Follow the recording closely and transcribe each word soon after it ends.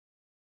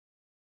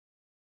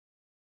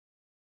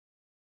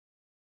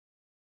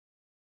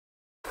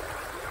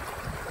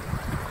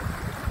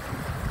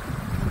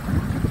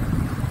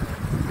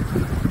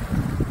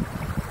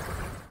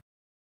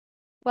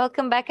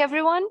Welcome back,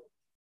 everyone.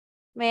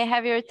 May I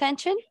have your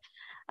attention?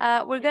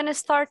 We're going to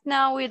start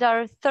now with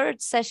our third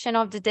session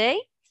of the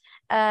day,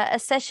 a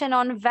session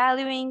on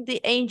valuing the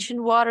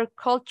ancient water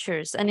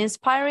cultures, an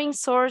inspiring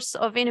source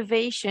of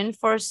innovation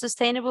for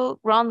sustainable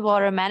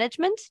groundwater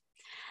management.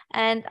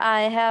 And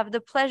I have the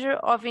pleasure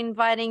of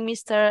inviting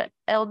Mr.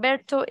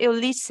 Alberto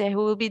Eulisse, who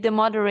will be the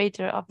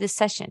moderator of this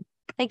session.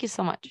 Thank you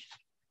so much.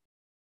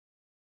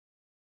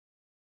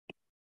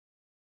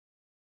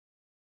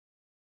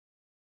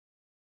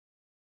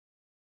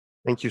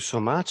 Thank you so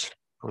much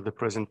for the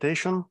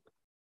presentation.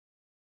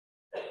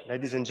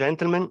 Ladies and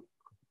gentlemen,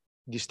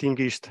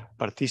 distinguished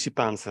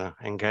participants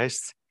and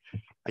guests,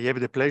 I have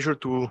the pleasure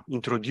to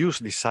introduce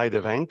this side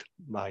event.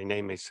 My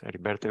name is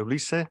Alberto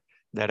Eulisse,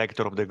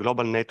 Director of the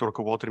Global Network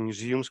of Water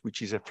Museums,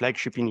 which is a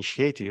flagship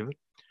initiative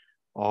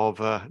of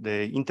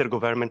the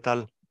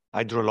Intergovernmental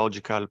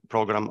Hydrological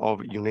Program of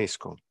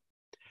UNESCO.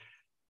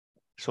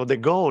 So the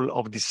goal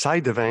of this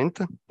side event,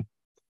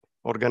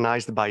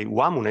 organized by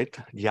WAMU NET,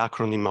 the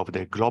acronym of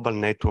the Global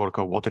Network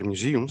of Water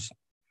Museums,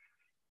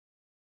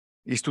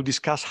 is to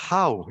discuss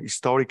how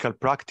historical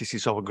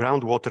practices of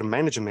groundwater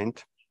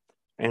management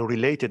and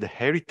related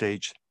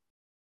heritage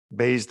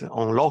based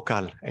on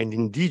local and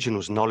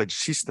indigenous knowledge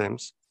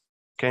systems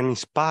can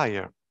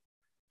inspire,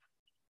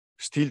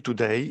 still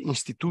today,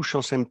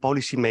 institutions and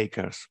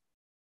policymakers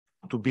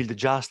to build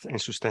just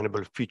and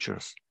sustainable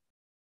futures.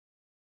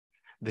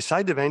 The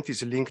side event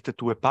is linked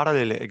to a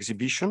parallel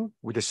exhibition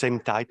with the same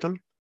title,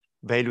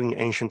 Valuing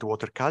Ancient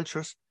Water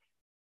Cultures,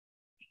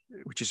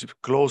 which is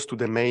close to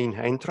the main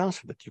entrance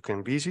that you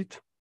can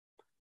visit.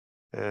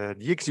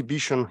 The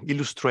exhibition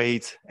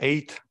illustrates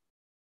 8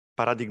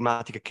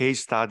 paradigmatic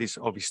case studies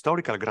of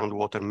historical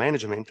groundwater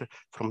management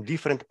from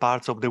different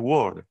parts of the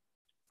world,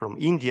 from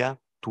India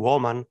to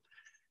Oman,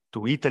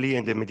 to Italy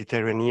and the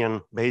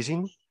Mediterranean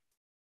basin,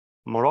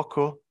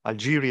 Morocco,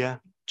 Algeria,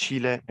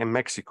 Chile, and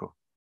Mexico.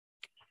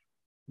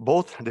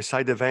 Both the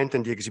side event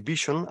and the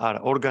exhibition are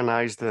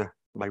organized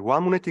by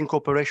WAMU NET in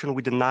cooperation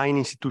with the 9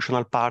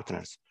 institutional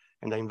partners.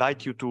 And I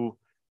invite you to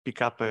pick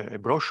up a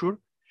brochure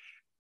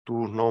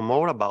to know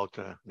more about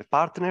the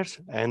partners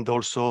and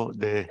also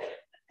the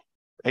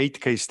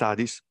 8 case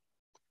studies.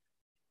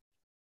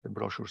 The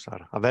brochures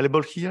are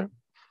available here.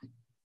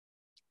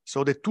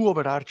 So the 2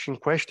 overarching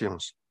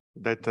questions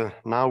that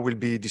now will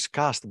be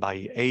discussed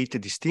by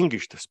 8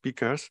 distinguished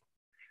speakers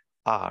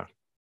are,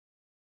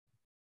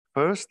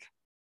 first,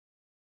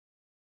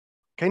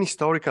 can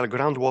historical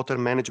groundwater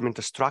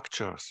management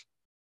structures,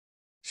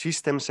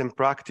 systems and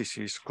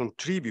practices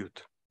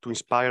contribute to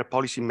inspire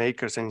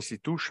policymakers and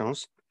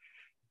institutions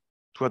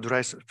to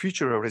address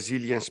future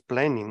resilience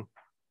planning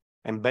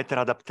and better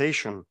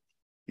adaptation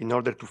in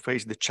order to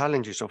face the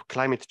challenges of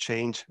climate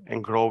change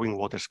and growing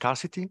water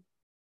scarcity?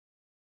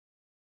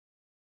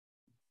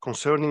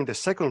 Concerning the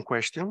second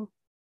question,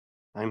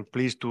 I'm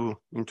pleased to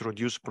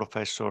introduce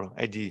Professor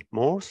Eddy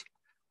Moors,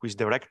 who is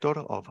Director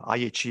of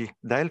IHE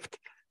Delft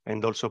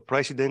and also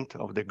President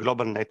of the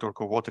Global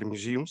Network of Water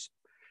Museums,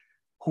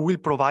 who will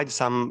provide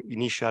some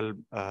initial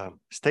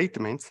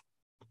statements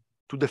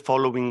to the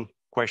following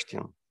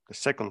question, the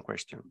second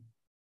question.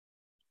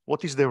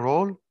 What is the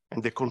role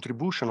and the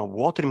contribution of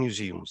water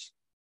museums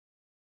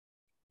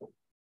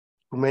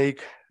to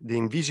make the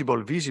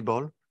invisible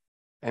visible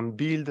and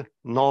build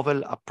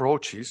novel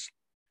approaches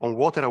on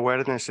water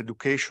awareness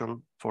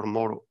education for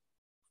more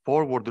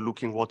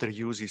forward-looking water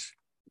uses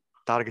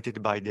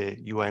targeted by the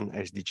UN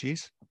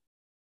SDGs?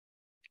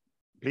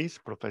 Please,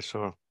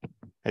 Professor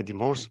Eddy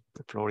Moors,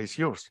 the floor is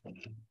yours.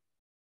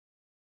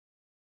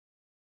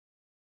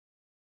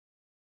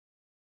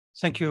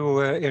 Thank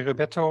you,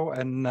 Roberto,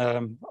 and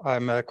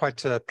I'm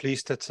quite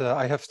pleased that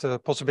I have the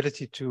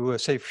possibility to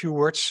say a few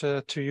words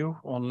to you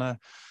on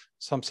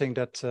something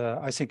that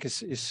I think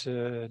is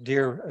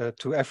dear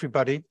to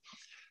everybody,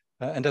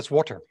 and that's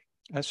water.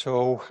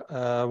 So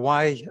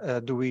why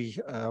do we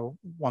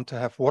want to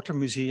have water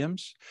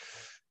museums?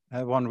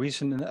 One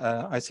reason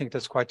I think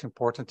that's quite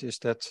important is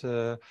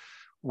that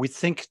we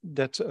think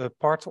that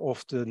part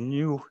of the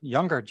new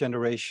younger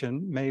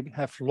generation may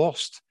have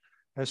lost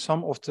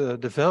some of the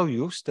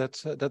values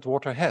that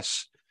water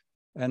has.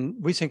 And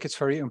we think it's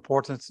very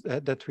important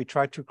that we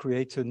try to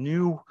create a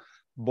new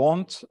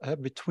bond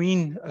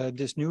between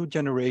this new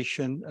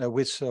generation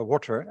with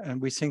water.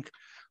 And we think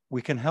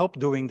we can help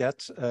doing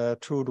that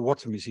through the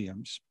water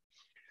museums.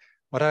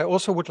 What I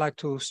also would like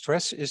to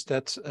stress is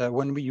that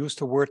when we use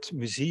the word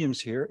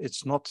museums here,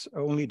 it's not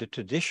only the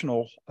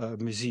traditional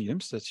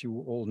museums that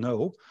you all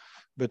know,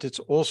 but it's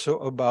also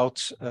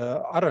about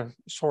other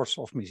sorts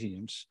of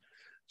museums.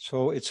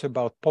 So it's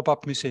about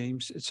pop-up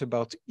museums, it's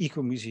about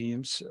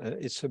eco-museums,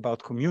 it's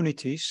about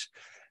communities,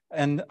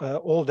 and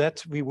all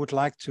that we would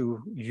like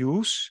to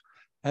use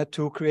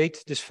to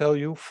create this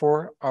value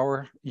for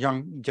our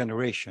young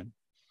generation.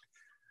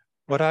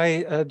 But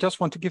I just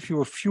want to give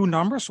you a few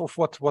numbers of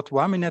what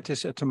WAMU NET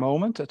is at the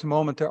moment. At the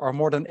moment, there are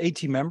more than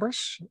 80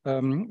 members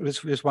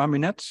with WAMU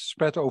NET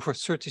spread over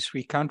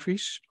 33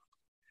 countries.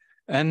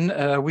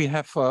 And we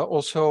have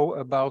also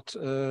about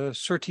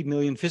 30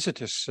 million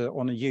visitors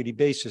on a yearly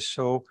basis.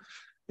 So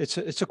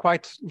it's a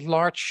quite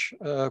large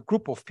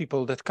group of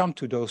people that come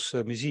to those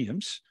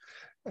museums.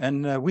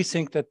 And we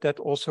think that that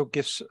also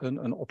gives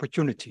an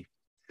opportunity.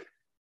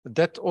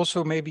 That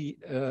also maybe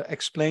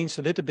explains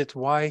a little bit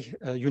why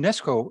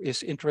UNESCO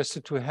is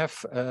interested to have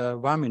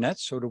WAMU NET,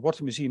 so the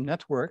Water Museum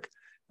Network,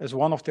 as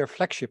one of their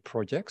flagship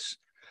projects.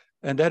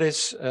 And that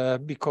is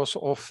because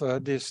of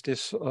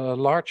this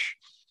large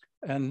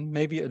and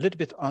maybe a little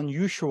bit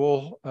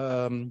unusual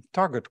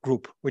target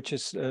group, which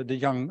is the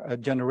young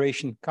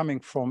generation coming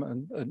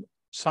from a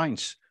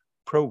science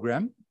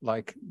program,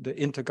 like the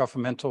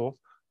Intergovernmental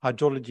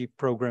Hydrology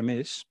Program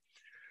is.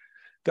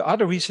 The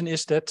other reason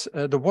is that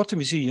the water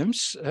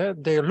museums,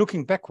 they are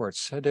looking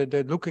backwards,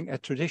 they're looking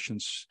at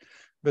traditions,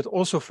 but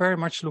also very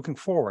much looking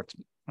forward.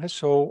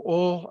 So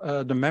all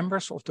the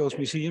members of those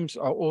museums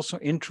are also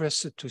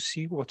interested to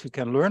see what we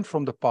can learn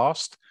from the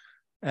past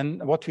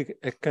and what we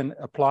can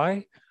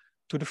apply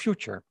to the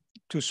future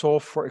to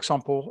solve, for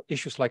example,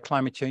 issues like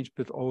climate change,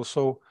 but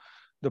also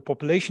the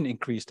population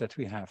increase that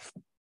we have.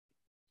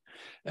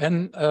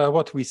 And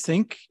what we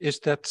think is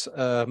that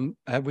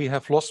we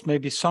have lost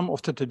maybe some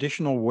of the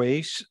traditional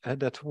ways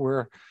that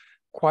were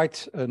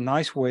quite a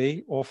nice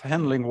way of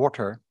handling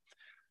water.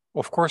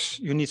 Of course,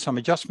 you need some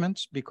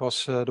adjustments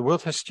because the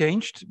world has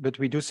changed, but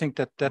we do think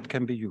that that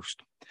can be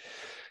used.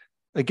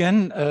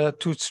 Again,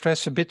 to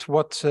stress a bit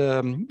what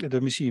the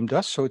museum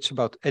does, so it's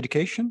about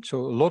education. So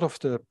a lot of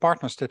the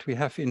partners that we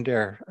have in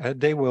there,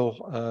 they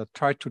will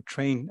try to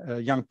train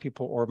young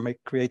people or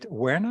create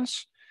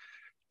awareness.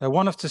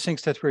 One of the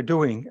things that we're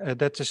doing,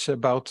 that is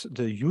about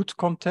the youth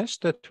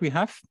contest that we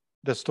have.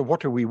 That's the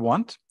Water We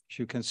Want, as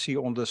you can see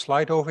on the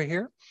slide over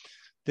here.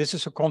 This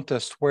is a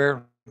contest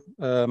where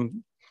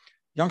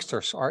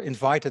youngsters are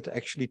invited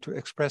actually to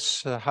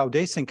express how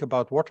they think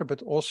about water,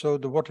 but also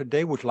the water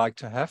they would like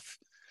to have.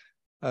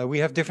 We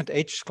have different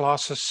age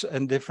classes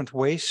and different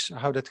ways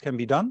how that can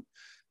be done.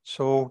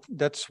 So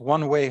that's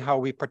one way how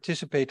we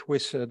participate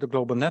with the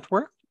global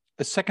network.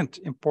 A second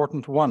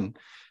important one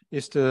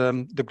is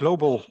the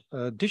global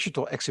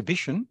digital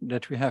exhibition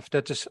that we have.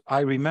 That is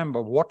I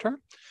Remember Water.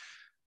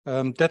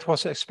 That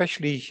was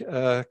especially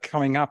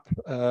coming up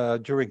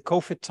during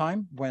COVID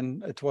time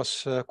when it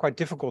was quite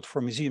difficult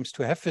for museums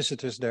to have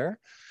visitors there.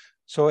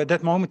 So at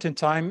that moment in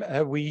time,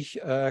 we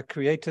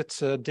created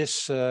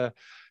this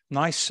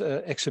nice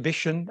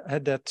exhibition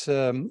that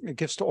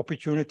gives the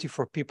opportunity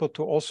for people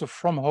to also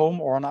from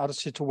home or another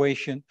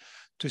situation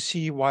to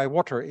see why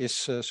water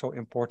is so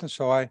important.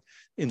 So I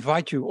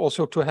invite you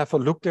also to have a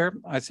look there.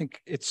 I think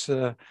it's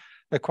a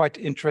quite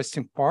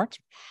interesting part.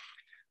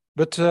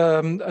 But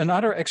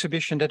another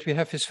exhibition that we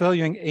have is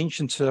Valuing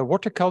Ancient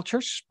Water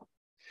Cultures.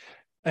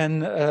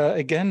 And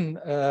again,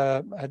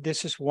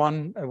 this is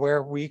one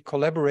where we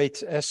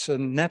collaborate as a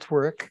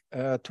network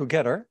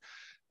together.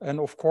 And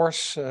of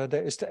course,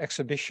 there is the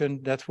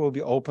exhibition that will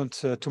be opened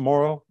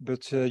tomorrow.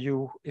 But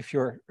if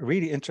you're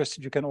really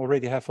interested, you can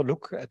already have a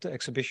look at the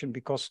exhibition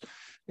because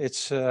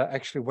it's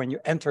actually when you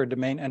enter the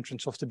main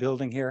entrance of the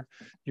building here,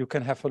 you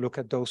can have a look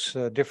at those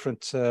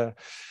different,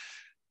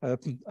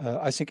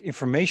 I think,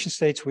 information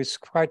states with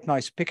quite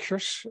nice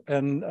pictures.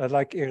 And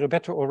like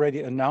Roberto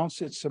already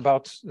announced, it's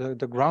about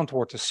the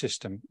groundwater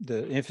system,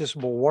 the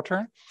invisible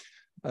water.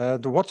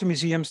 The water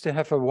museums, they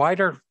have a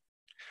wider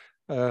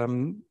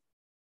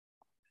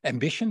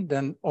ambition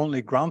than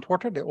only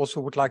groundwater. They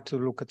also would like to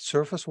look at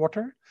surface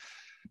water.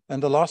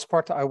 And the last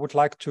part I would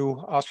like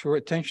to ask your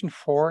attention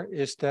for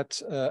is that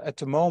at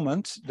the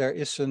moment there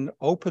is an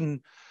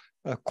open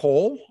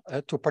call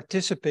to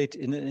participate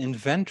in an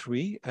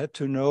inventory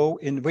to know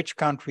in which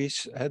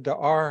countries there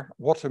are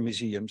water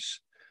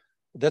museums.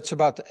 That's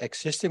about the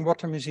existing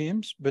water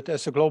museums, but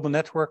as a global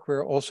network,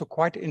 we're also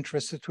quite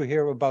interested to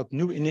hear about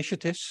new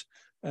initiatives.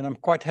 And I'm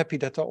quite happy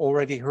that I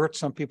already heard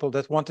some people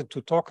that wanted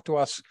to talk to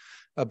us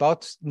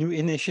about new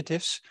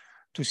initiatives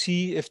to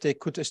see if they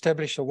could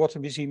establish a water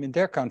museum in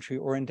their country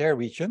or in their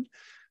region.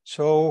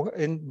 So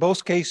in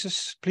both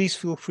cases, please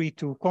feel free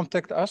to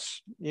contact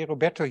us.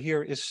 Roberto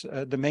here is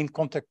the main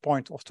contact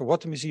point of the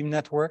Water Museum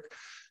Network,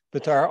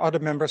 but there are other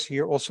members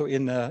here also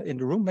in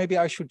the room. Maybe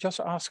I should just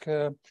ask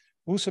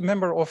who's a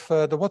member of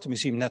the Water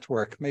Museum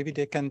Network. Maybe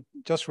they can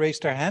just raise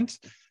their hand.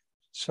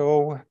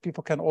 So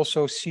people can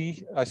also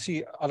see, I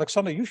see,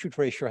 Alexander, you should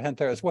raise your hand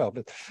there as well.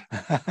 But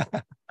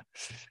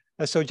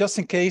so just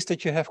in case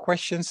that you have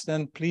questions,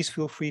 then please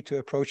feel free to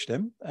approach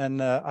them.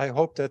 And I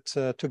hope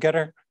that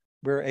together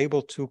we're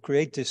able to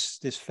create this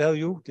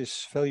value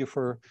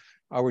for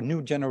our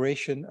new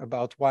generation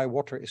about why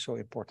water is so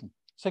important.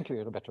 Thank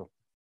you, Roberto.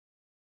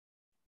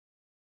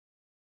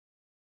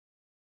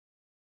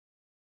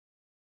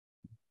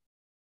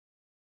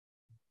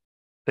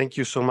 Thank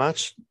you so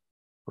much,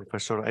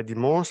 Professor Eddy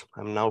Moors.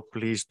 I'm now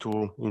pleased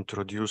to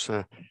introduce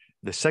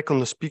the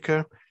second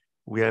speaker.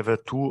 We have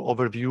two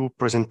overview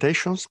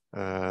presentations.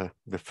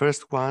 The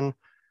first one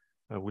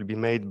will be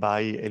made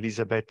by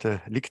Elisabeth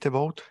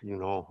Lictevout. You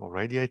know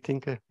already, I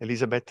think,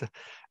 Elisabeth,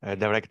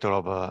 Director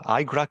of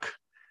IGRAC.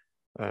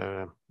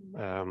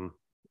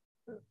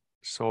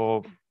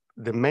 So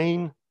the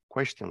main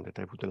question that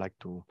I would like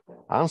to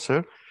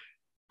answer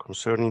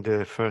concerning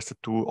the first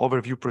two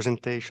overview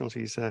presentations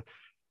is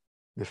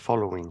the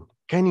following.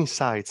 Can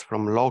insights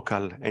from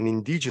local and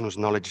indigenous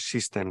knowledge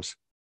systems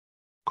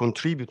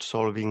contribute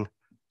solving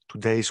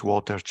today's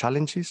water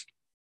challenges?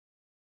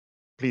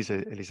 Please,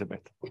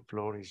 Elizabeth, the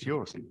floor is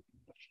yours.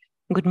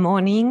 Good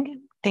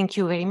morning. Thank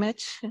you very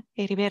much,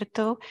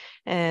 Heriberto.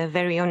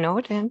 Very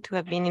honored to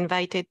have been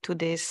invited to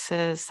this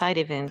side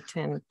event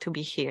and to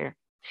be here.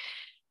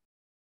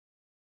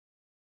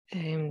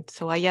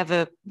 So I have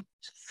a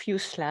few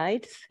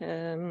slides.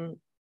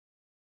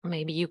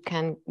 Maybe you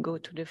can go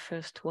to the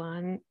first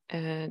one,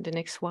 the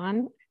next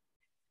one.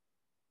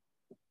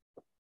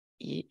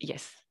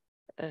 Yes,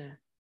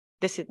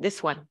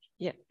 this one.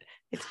 Yeah,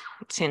 it's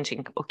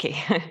changing. Okay.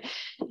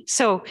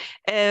 So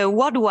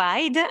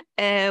worldwide,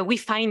 we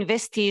find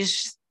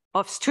vestiges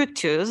of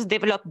structures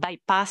developed by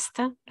past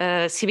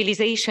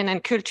civilization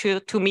and culture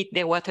to meet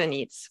their water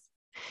needs.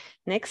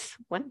 Next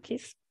one,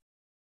 please.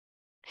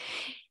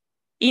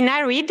 In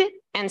arid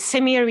and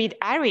semi-arid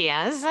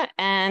areas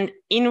and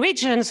in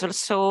regions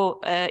also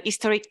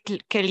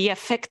historically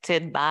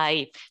affected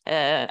by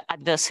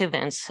adverse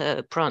events,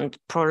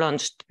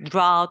 prolonged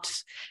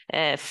droughts,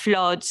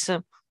 floods,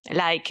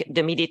 like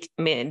the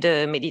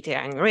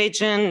Mediterranean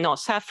region,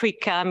 North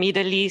Africa,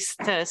 Middle East,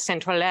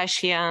 Central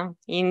Asia,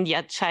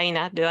 India,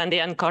 China, the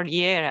Andean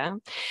Cordillera.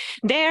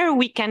 There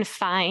we can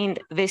find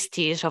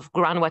vestiges of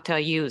groundwater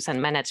use and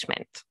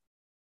management.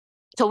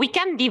 So we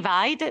can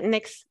divide,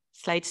 next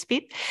slide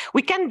speed,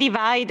 we can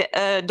divide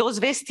those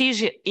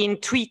vestiges in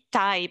three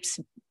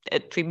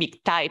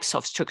big types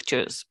of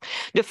structures.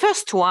 The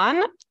first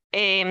one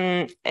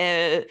are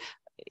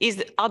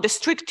the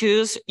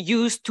structures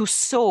used to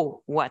store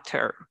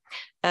water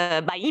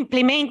by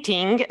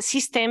implementing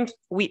systems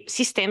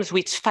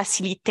which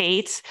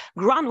facilitates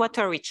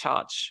groundwater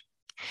recharge.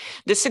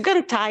 The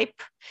second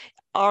type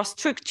are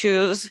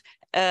structures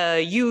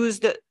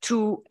used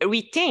to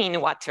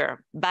retain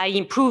water by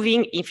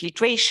improving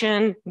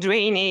infiltration,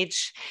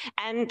 drainage,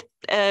 and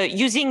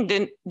using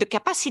the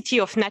capacity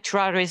of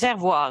natural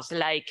reservoirs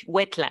like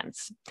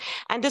wetlands.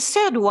 And the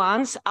third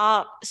ones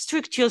are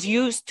structures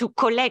used to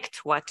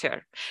collect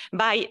water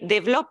by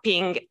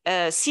developing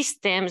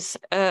systems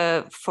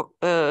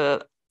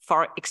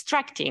for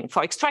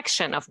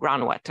extraction of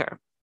groundwater.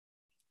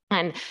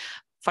 And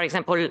for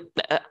example,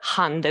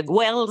 hand-dug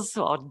wells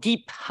or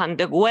deep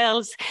hand-dug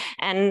wells,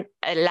 and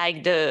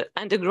like the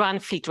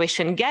underground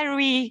filtration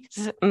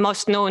galleries,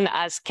 most known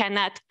as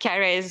Canat,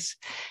 Carez,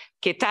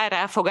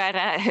 Quetara,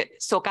 Fogara,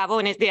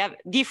 Socavones. They have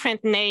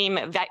different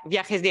names,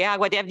 Viajes de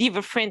Agua, they have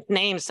different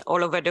names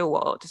all over the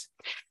world.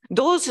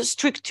 Those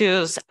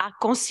structures are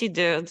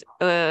considered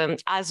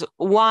as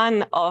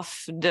one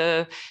of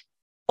the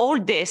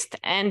oldest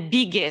and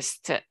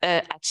biggest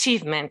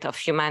achievement of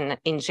human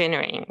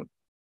engineering.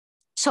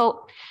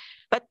 So,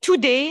 but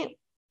today,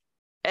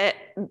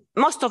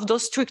 most of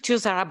those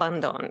structures are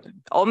abandoned,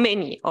 or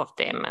many of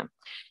them,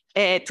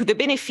 to the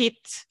benefit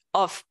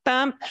of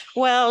pump,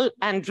 well,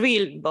 and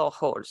drill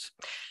boreholes.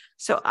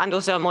 So, and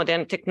other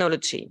modern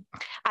technology.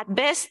 At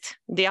best,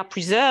 they are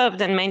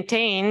preserved and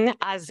maintained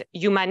as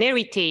human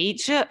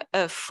heritage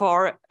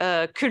for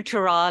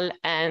cultural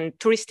and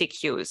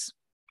touristic use.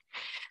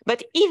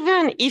 But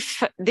even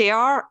if they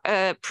are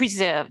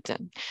preserved,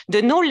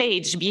 the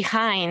knowledge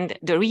behind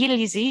the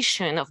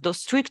realization of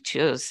those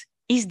structures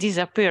is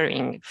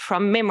disappearing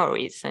from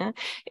memories,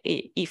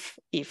 if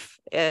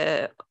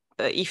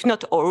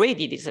not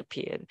already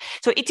disappeared.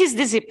 So it is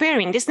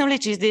disappearing, this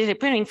knowledge is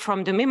disappearing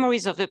from the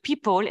memories of the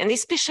people, and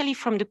especially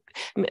from the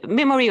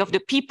memory of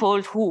the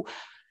people who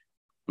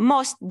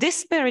most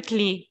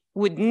desperately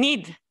would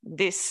need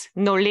this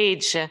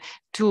knowledge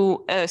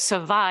to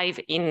survive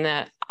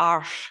in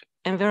harsh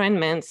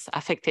environments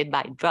affected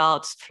by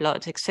droughts,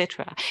 floods,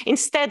 etc.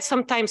 Instead,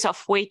 sometimes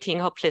of waiting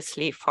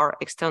hopelessly for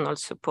external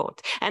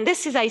support. And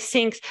this is, I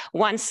think,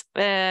 one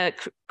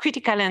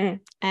critical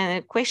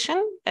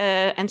question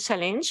and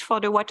challenge for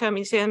the Water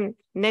Museum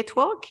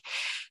Network.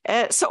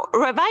 So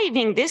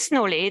reviving this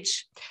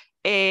knowledge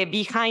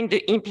behind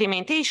the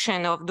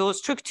implementation of those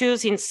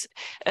structures is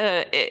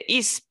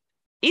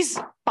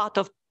part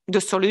of the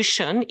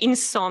solution in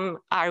some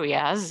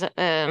areas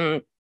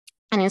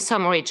and in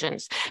some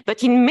regions.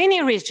 But in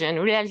many regions,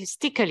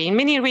 realistically, in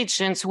many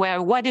regions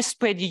where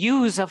widespread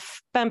use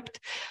of pumped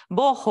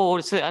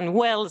boreholes and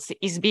wells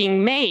is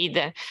being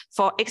made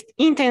for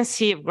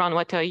intensive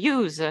groundwater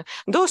use,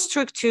 those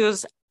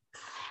structures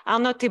are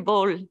not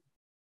able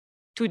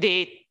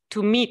today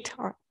to meet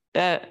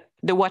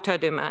the water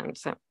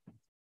demands.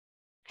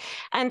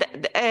 And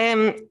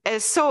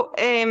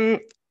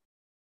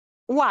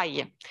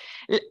why?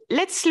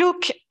 Let's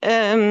look,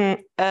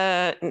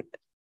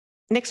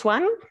 next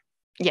one.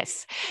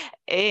 Yes.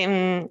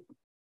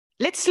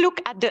 Let's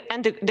look at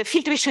the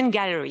filtration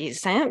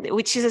galleries,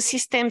 which is a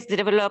system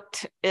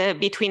developed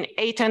between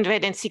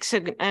 800 and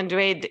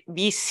 600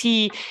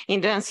 BC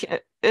in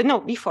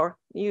the before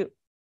you,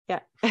 yeah.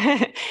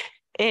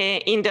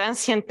 in the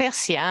ancient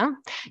Persia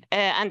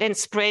and then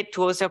spread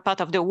to other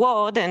parts of the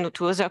world and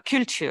to other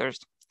cultures.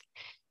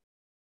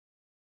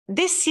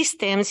 This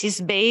system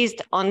is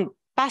based on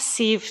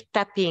passive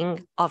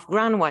tapping of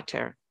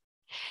groundwater.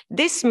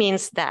 This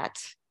means that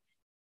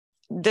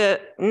the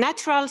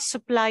natural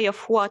supply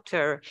of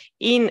water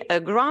in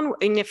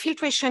a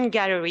filtration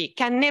gallery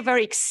can never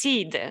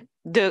exceed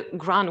the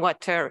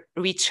groundwater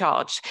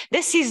recharge.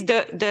 This is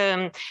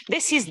the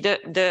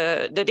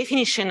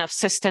definition of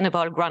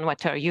sustainable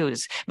groundwater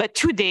use. But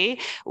today,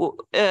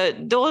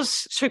 those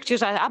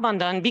structures are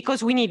abandoned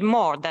because we need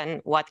more than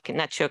what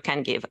nature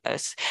can give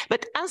us.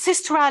 But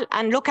ancestral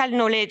and local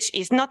knowledge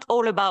is not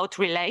all about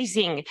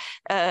realizing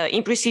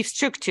impressive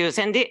structures.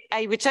 And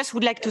I just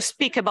would like to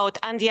speak about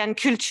Andean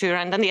culture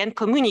and Andean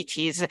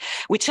communities,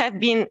 which have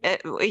been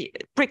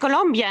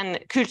pre-Columbian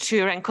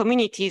culture and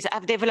communities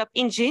have developed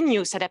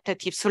ingenious adaptative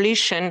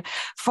solution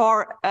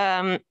for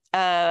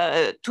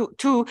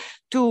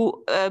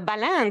to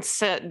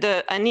balance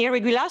an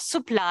irregular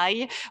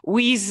supply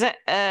with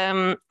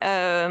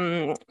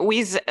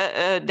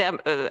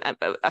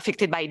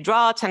affected by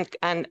drought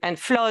and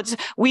floods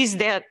with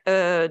their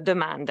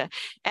demand.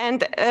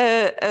 And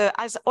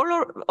as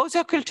all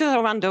other cultures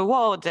around the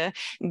world,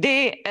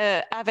 they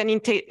have an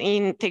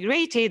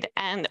integrated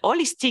and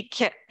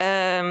holistic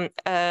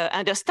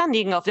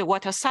understanding of the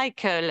water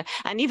cycle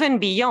and even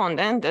beyond,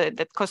 and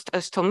that costs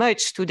us so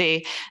much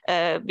today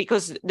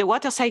because the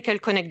water cycle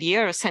connects the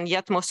earth and the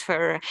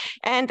atmosphere.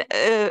 And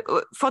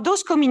for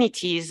those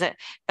communities,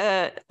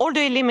 all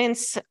the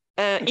elements,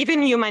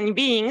 even human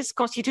beings,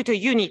 constitute a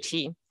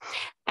unity.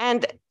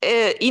 And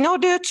in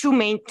order to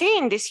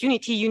maintain this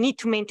unity, you need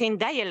to maintain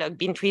dialogue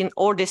between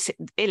all these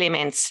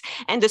elements.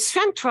 And the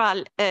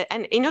central,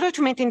 and in order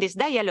to maintain this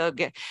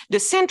dialogue, the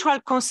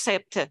central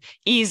concept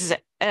is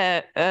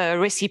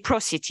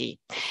reciprocity.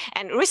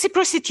 And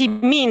reciprocity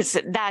means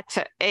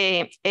that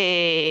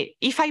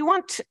if I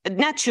want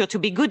nature to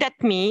be good at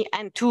me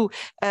and to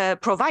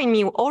provide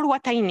me all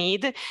what I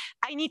need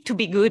to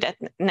be good at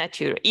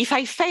nature. If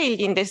I fail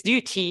in this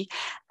duty,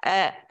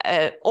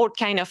 all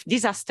kind of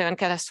disaster and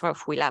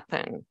catastrophe will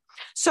happen.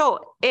 So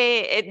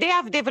they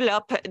have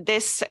developed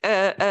this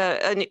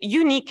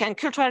unique and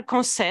cultural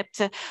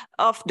concept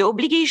of the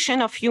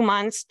obligation of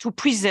humans to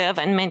preserve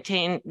and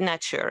maintain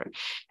nature.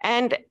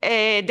 And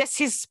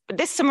this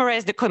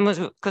summarizes the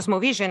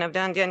cosmovision of the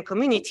Andean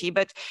community,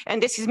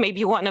 and this is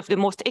maybe one of the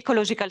most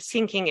ecological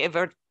thinking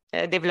ever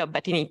developed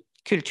by any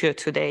culture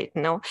today,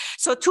 no?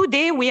 So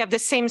today we have the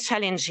same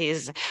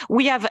challenges.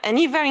 We have an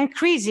ever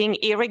increasing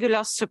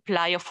irregular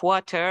supply of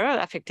water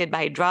affected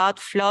by drought,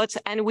 floods,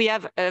 and we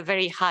have a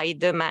very high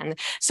demand.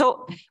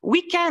 So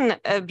we can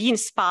be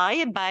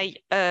inspired by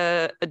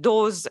the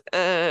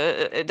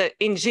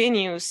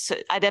ingenious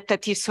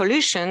adaptive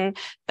solution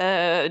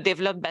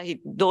developed by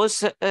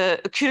those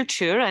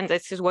culture, and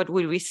this is what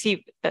we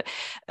receive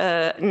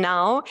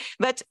now.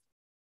 But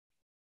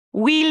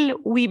will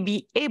we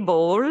be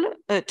able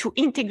to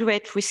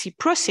integrate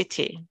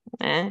reciprocity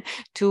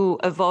to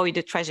avoid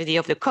the tragedy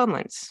of the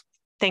commons?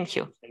 Thank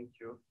you. Thank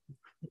you.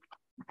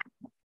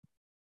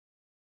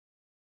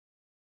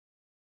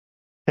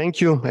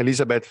 Thank you,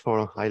 Elizabeth,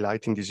 for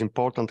highlighting this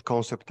important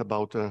concept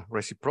about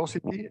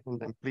reciprocity.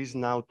 And I'm pleased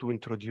now to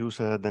introduce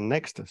the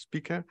next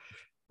speaker,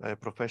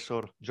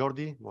 Professor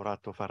Jordi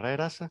Morato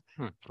Farreras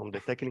from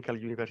the Technical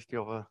University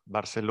of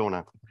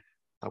Barcelona.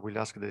 I will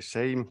ask the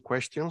same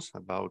questions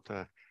about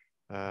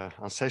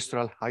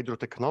ancestral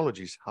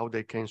hydro-technologies, how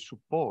they can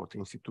support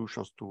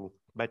institutions to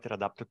better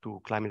adapt to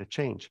climate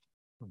change.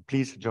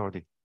 Please,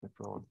 Jordi, the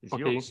floor is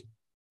yours.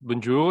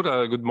 Bonjour,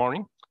 good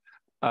morning.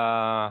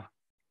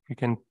 You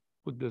can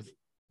put the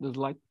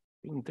slide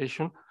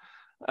presentation.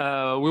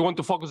 We want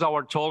to focus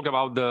our talk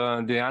about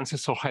the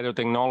ancestral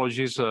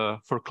hydro-technologies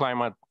for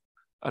climate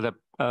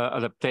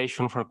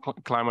adaptation, for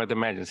climate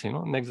emergency. You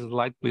know? Next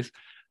slide, please.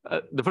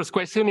 The first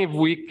question, if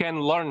we can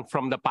learn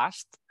from the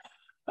past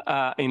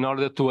in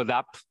order to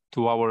adapt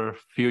to our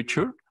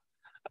future.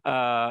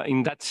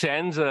 In that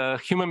sense,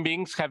 human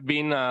beings have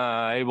been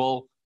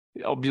able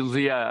to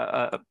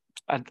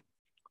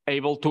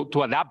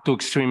adapt to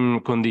extreme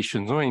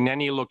conditions. In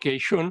any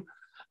location,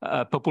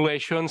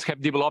 populations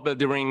have developed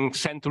during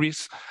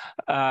centuries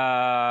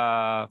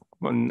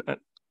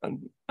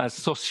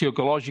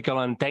socio-ecological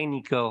and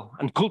technical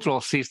and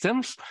cultural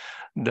systems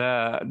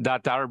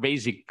that are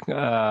basic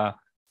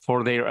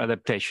for their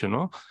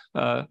adaptation.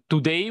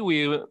 Today,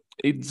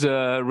 it's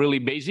really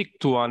basic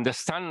to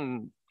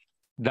understand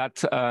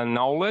that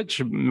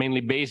knowledge,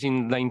 mainly based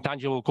in the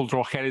intangible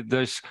cultural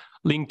heritage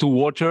linked to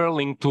water,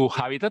 linked to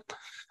habitat,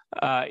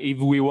 if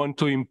we want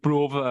to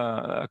improve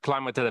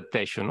climate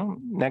adaptation.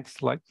 Next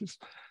slide, please.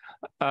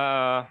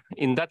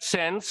 In that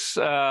sense,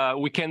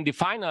 we can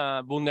define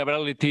a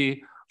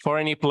vulnerability for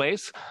any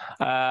place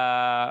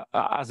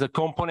as a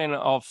component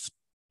of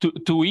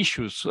two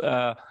issues: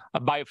 a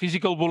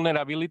biophysical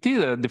vulnerability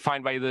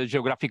defined by the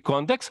geographic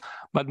context,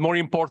 but more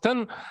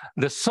important,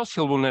 the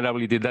social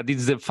vulnerability that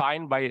is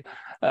defined by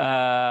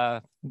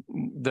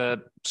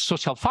the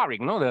social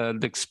fabric, no?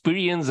 The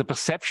experience, the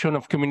perception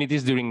of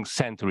communities during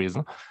centuries.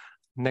 No?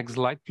 Next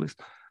slide, please.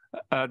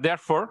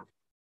 Therefore,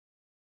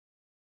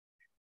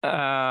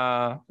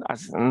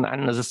 as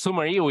a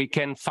summary, we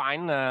can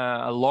find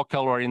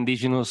local or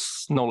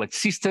indigenous knowledge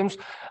systems,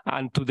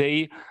 and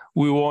today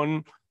we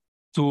want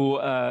to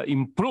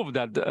improve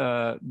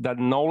that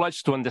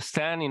knowledge to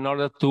understand in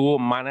order to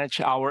manage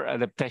our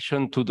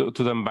adaptation to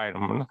the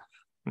environment.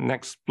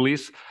 Next,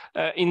 please.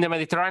 In the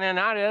Mediterranean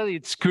area,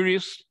 it's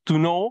curious to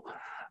know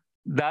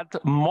that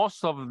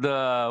most of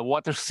the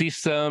water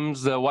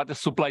systems, the water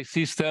supply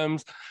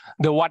systems,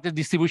 the water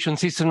distribution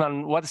system,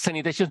 and water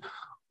sanitation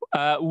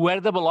were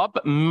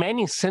developed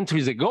many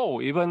centuries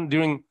ago, even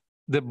during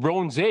the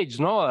Bronze Age.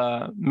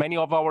 No, many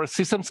of our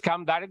systems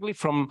come directly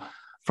from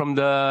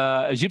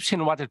the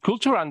Egyptian water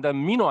culture and the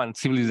Minoan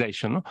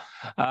civilization.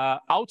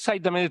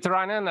 Outside the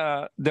Mediterranean,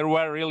 there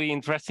were really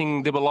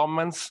interesting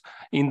developments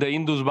in the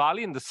Indus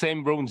Valley in the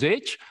same Bronze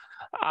Age,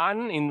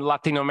 and in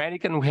Latin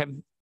America, we have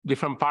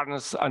different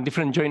partners and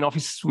different joint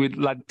offices with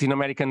Latin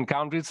American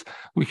countries.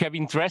 We have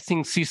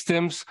interesting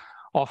systems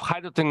of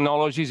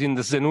hydro-technologies in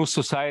the Zenú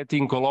society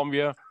in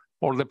Colombia,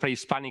 or the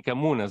pre-Hispanic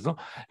Amunas. No?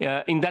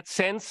 In that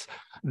sense,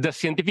 the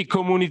scientific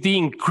community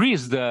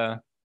increased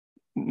the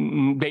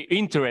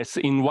interest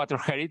in water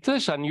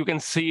heritage, and you can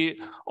see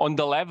on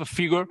the left a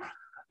figure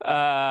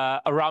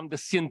around the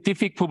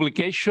scientific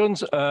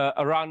publications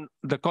around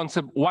the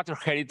concept water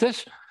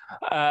heritage,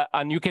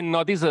 and you can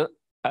notice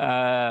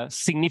a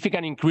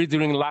significant increase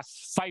during the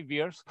last 5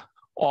 years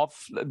of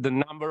the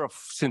number of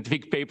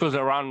scientific papers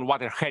around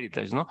water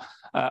heritage. No?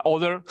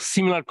 Other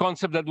similar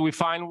concepts that we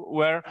find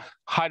were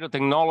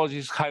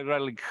hydro-technologies,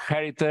 hydraulic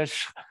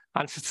heritage,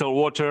 ancestral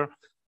water,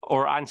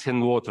 or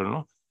ancient water.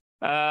 No?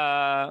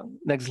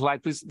 Next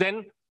slide, please.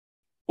 Then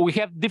we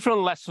have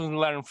different lessons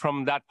learned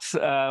from that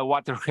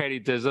water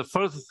heritage. The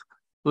first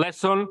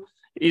lesson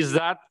is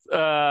that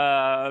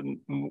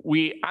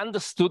we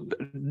understood,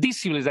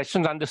 these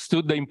civilizations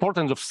understood the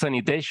importance of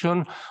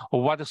sanitation,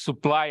 of water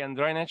supply and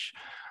drainage,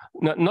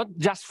 not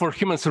just for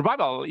human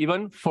survival,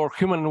 even for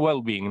human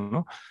well-being.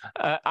 No?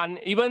 And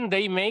even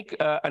they make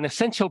an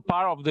essential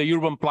part of the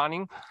urban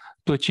planning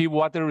to achieve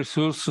water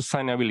resource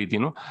sustainability.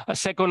 No? A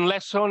second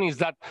lesson is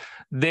that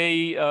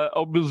they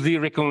obviously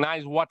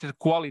recognize water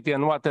quality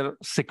and water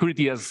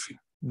security as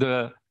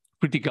the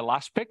critical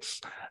aspects.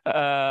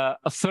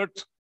 A third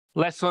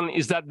lesson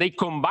is that they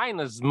combine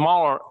a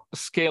smaller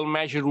scale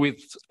measure with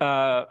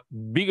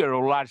bigger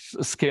or large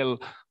scale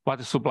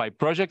water supply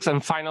projects.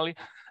 And finally,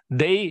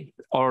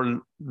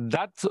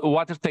 that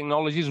water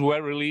technologies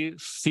were really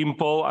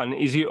simple and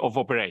easy of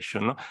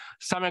operation.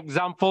 Some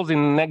examples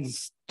in the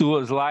next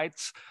two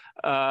slides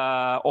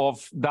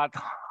of that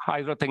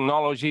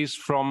hydro-technologies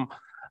from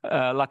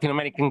Latin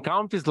American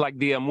countries like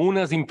the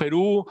Amunas in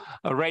Peru,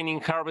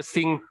 raining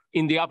harvesting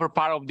in the upper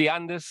part of the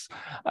Andes.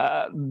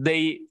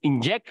 They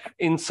inject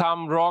in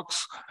some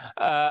rocks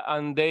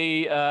and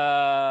they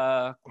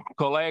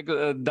collect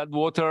that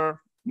water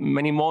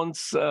many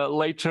months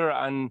later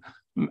and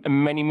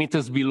many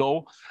meters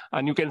below,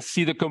 and you can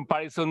see the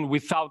comparison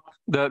without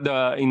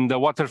in the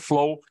water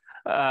flow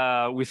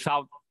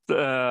without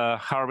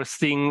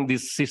harvesting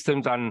these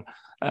systems and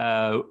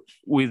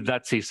with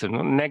that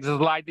system. Next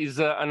slide is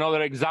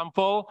another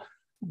example,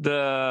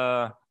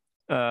 the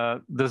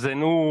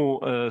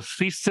Zenú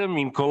system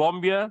in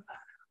Colombia,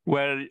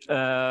 where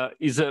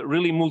is a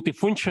really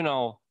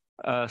multifunctional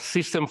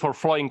system for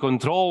flowing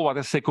control,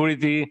 water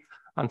security,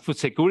 and food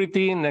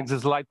security. Next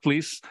slide,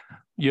 please.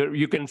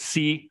 You can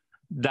see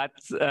that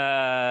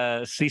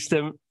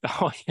system.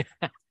 Oh,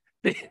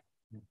 yeah.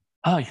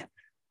 Oh,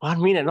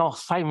 1 minute, no,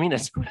 5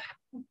 minutes.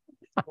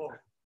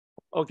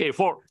 Okay,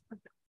 4.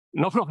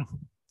 No problem.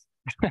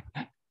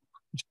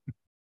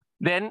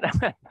 Then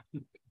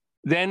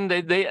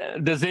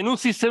the Zenú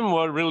system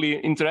were really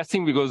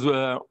interesting because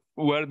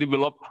were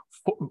developed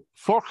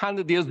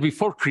 400 years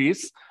before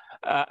Christ.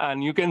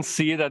 And you can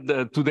see that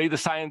today the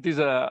scientists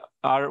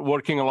are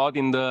working a lot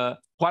in the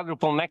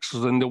quadruple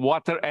nexus, in the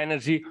water,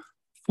 energy,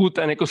 food,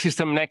 and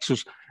ecosystem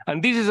nexus.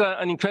 And this is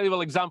an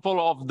incredible example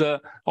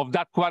of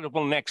that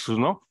quadruple nexus,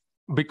 no?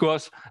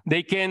 Because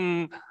they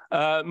can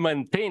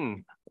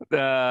maintain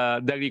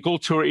the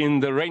agriculture in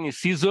the rainy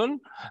season,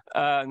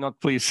 not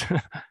please,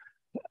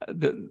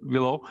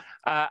 below,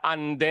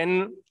 and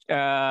then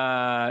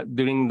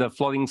during the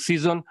flooding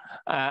season,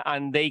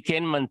 and they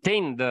can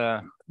maintain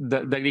the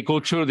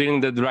agriculture during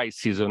the dry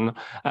season.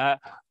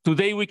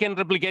 Today we can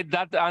replicate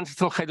that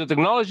ancestral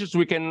hydro-technologies.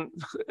 We can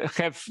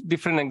have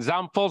different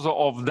examples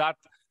of that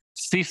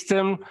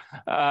system.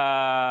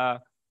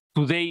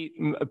 Today,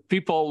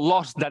 people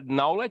lost that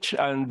knowledge,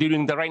 and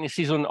during the rainy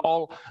season,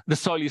 all the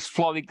soil is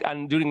flooded,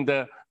 and during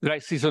the dry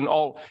season,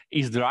 all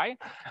is dry.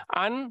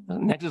 And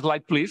next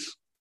slide, please.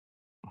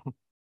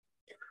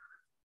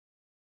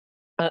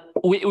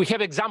 we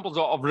have examples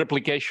of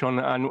replication,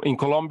 and in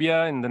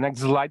Colombia, in the next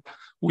slide,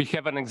 we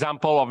have an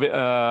example of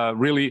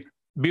really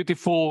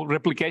beautiful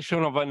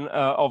replication of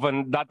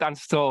that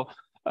ancestral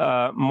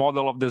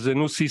model of the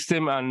Zenu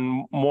system,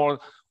 and more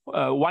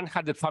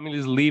 100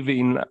 families live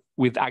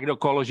with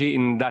agroecology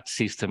in that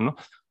system. No?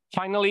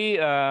 Finally,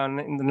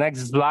 in the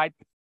next slide,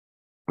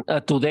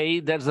 today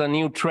there's a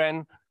new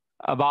trend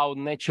about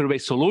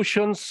nature-based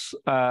solutions,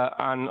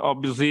 and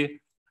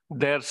obviously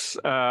there's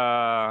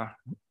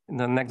in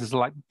the next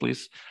slide,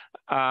 please.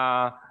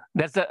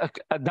 There's a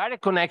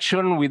direct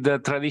connection with the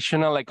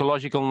traditional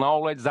ecological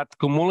knowledge, that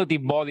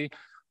cumulative body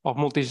of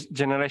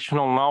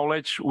multi-generational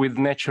knowledge with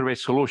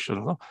nature-based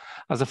solutions. No?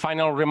 As a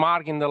final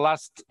remark in the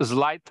last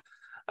slide,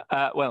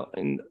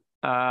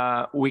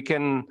 we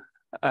can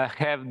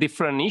have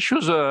different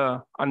issues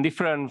and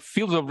different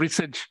fields of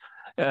research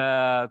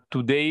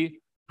today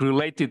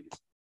related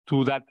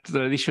to that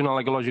traditional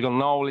ecological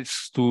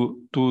knowledge, to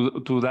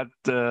that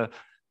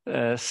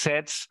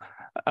sets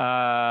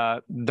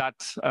that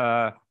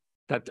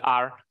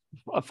are,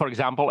 for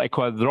example,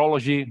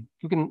 ecohydrology.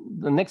 You can,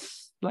 the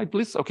next slide,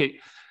 please. Okay.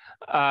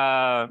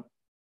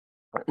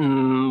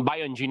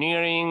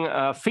 Bioengineering,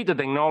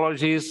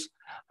 phytotechnologies.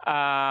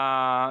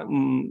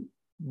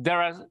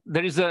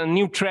 There is a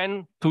new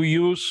trend to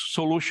use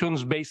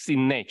solutions based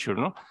in nature,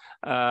 no?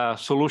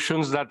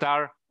 Solutions that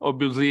are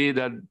obviously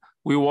that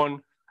we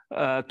want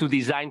to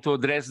design to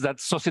address that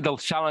societal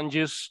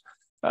challenges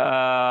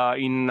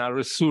in a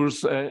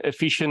resource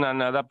efficient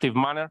and adaptive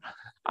manner,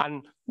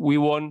 and we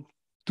want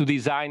to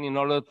design in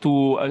order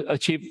to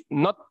achieve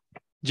not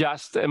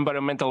just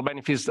environmental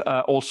benefits,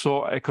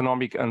 also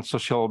economic and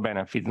social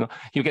benefits. No?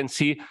 You can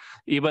see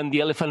even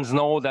the elephants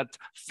know that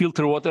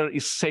filtered water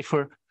is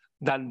safer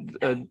than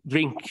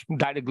drink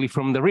directly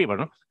from the river.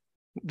 No?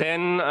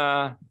 Then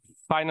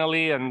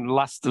finally, and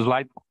last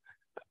slide,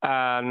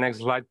 next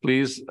slide,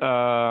 please.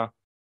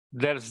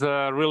 There's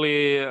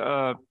really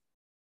a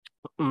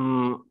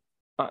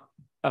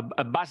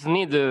vast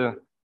need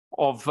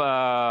of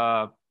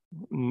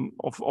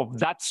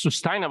that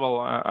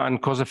sustainable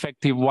and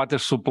cost-effective water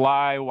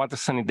supply, water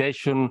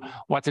sanitation,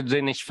 water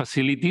drainage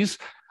facilities.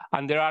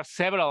 And there are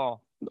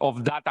several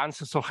of that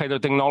ancestral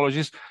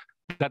hydro-technologies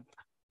that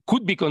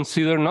could be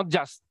considered not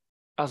just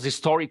as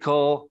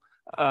historical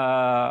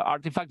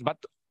artifacts, but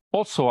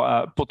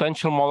also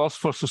potential models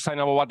for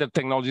sustainable water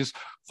technologies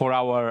for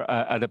our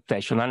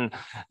adaptation. And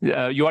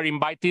you are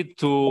invited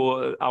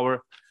to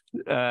our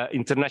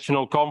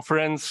international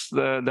conference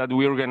that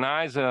we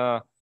organize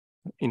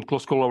in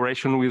close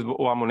collaboration with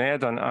WAMU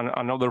NET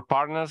and other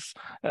partners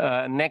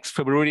next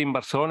February in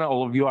Barcelona.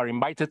 All of you are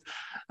invited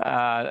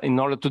in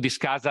order to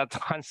discuss that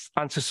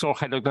ancestral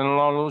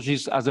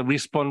hydro-technologies as a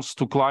response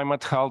to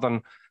climate, health,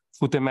 and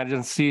food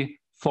emergency,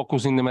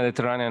 focus in the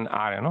Mediterranean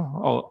area.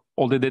 No?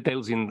 All the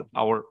details in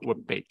our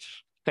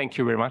webpage. Thank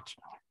you very much.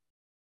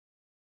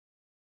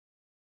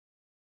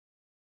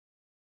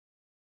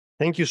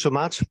 Thank you so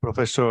much,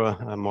 Professor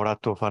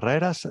Morato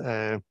Farreras.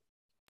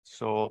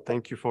 So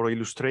thank you for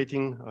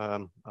illustrating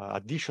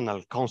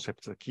additional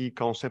concepts, key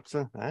concepts,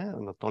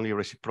 not only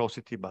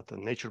reciprocity, but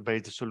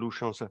nature-based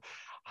solutions,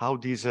 how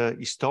this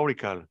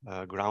historical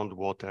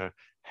groundwater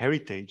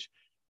heritage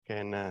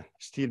can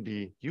still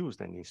be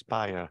used and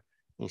inspire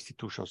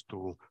institutions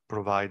to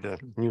provide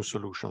new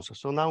solutions.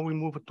 So now we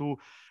move to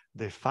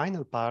the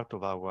final part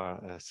of our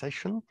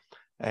session,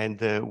 and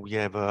we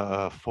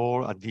have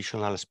 4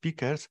 additional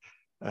speakers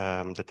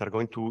that are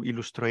going to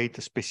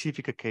illustrate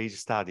specific case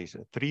studies.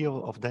 3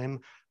 of them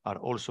are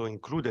also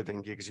included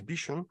in the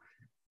exhibition.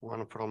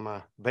 One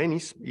from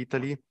Venice,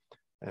 Italy,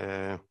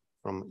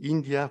 from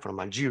India, from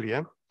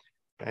Algeria.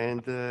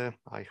 And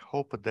I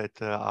hope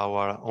that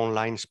our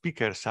online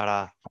speaker,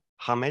 Sara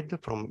Ahmed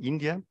from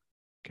India,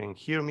 can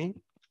hear me.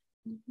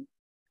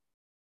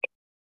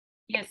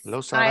 Yes.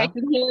 Hello, Sara. I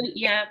can hear you.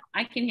 Yeah,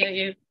 I can hear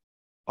you.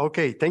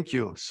 Okay, thank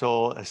you.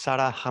 So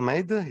Sara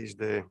Ahmed is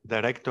the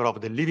director of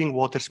the Living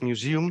Waters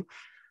Museum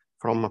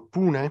from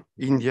Pune,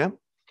 India.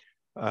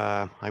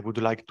 I would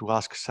like to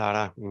ask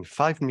Sara in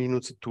 5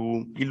 minutes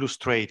to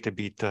illustrate a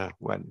bit,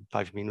 well,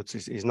 5 minutes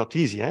is not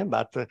easy,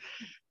 but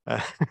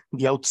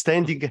the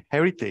outstanding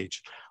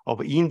heritage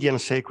of Indian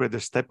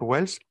sacred step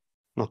wells,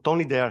 not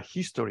only their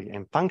history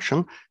and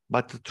function,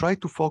 but try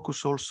to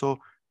focus also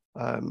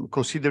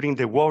considering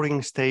the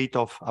worrying state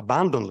of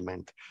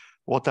abandonment.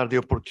 What are the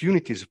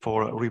opportunities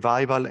for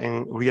revival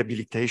and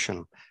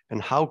rehabilitation,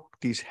 and how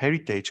this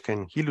heritage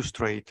can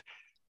illustrate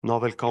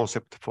novel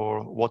concept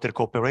for water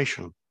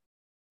cooperation?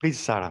 Please,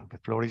 Sara, the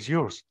floor is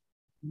yours.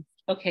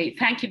 Okay,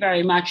 thank you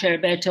very much,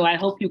 Roberto. I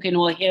hope you can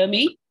all hear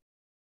me.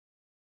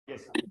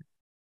 Yes.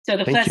 So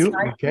the Thank first you.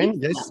 slide, Okay,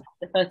 yes.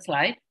 the first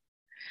slide.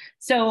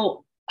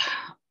 So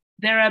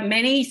there are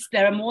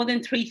more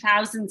than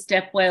 3,000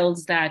 step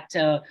wells that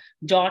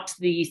dot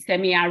the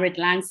semi-arid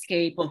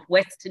landscape of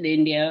Western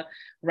India,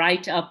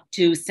 right up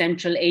to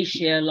Central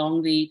Asia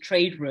along the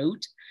trade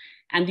route.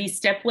 And these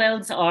step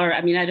wells are,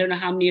 I mean, I don't know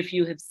how many of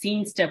you have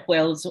seen step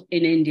wells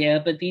in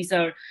India, but these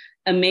are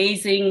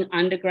amazing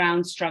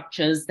underground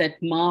structures that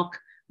mark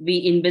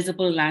the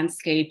invisible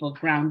landscape of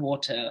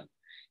groundwater.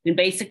 And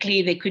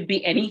basically, they could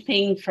be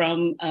anything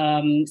from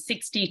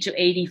 60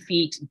 to 80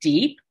 feet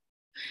deep.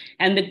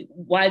 And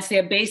whilst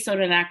they're based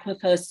on an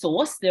aquifer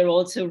source, they're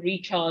also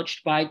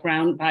recharged by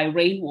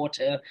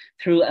rainwater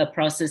through a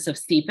process of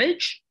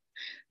seepage.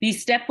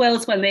 These step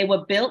wells, when they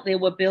were built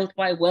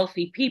by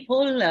wealthy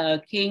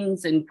people,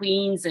 kings and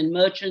queens and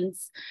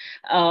merchants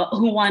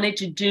who wanted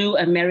to do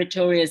a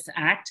meritorious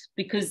act,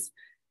 because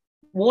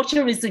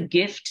water is a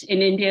gift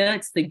in India.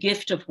 It's the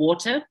gift of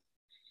water.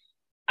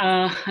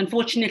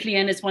 Unfortunately,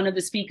 and as one of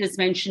the speakers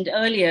mentioned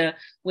earlier,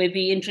 with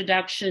the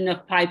introduction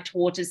of piped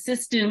water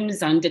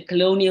systems under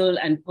colonial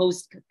and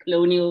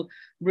post-colonial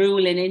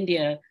rule in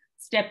India,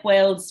 step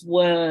wells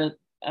were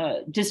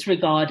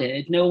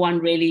disregarded. No one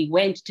really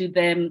went to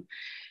them.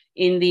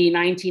 In the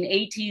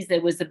 1980s,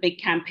 there was a big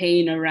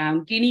campaign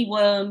around guinea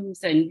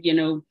worms, and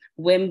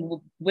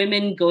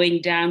women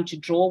going down to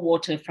draw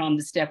water from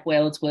the step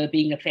wells were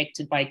being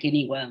affected by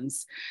guinea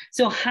worms.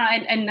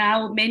 And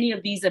now many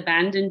of these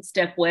abandoned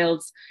step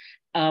wells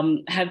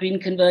have been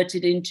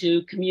converted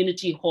into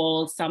community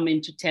halls, some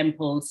into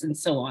temples, and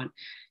so on.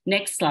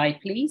 Next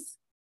slide, please.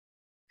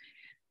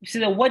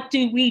 So what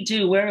do?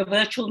 We're a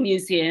virtual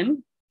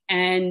museum.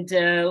 And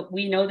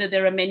we know that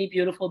there are many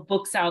beautiful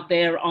books out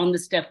there on the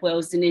step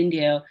wells in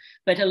India,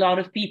 but a lot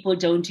of people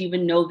don't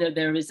even know that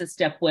there is a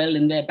step well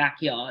in their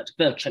backyard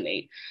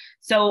virtually.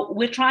 So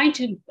we're trying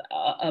to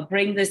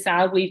bring this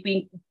out. We've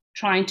been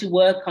trying to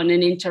work on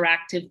an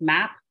interactive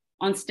map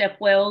on step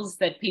wells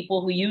that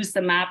people who use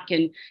the map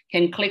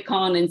can click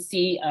on and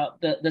see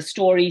the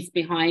stories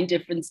behind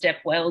different step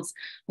wells.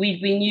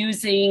 We've been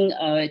using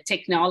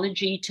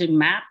technology to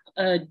map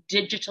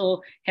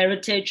digital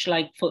heritage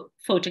like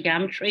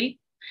photogrammetry,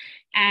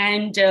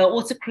 and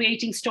also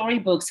creating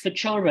storybooks for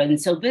children.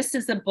 So this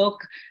is a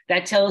book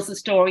that tells a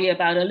story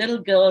about a little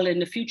girl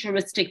in a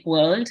futuristic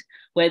world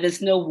where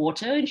there's no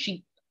water, and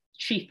she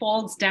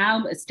falls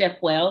down a step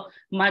well,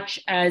 much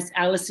as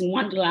Alice in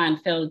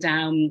Wonderland fell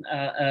down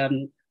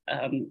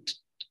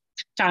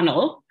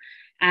tunnel,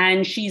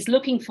 and she's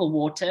looking for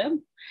water.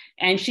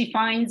 And she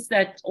finds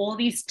that all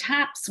these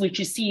taps, which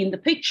you see in the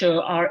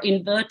picture, are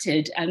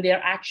inverted, and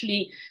they're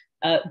actually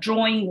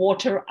drawing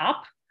water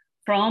up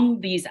from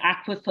these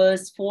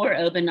aquifers for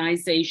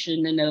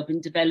urbanization and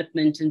urban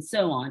development and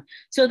so on.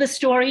 So the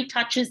story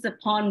touches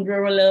upon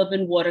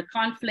rural-urban water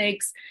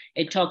conflicts.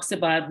 It talks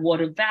about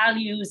water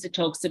values. It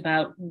talks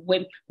about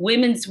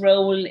women's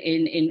role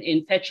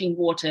in fetching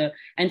water.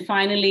 And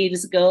finally,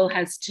 this girl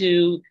has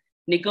to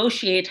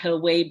negotiate her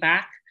way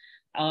back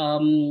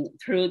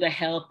through the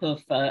help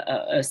of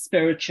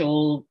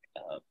spiritual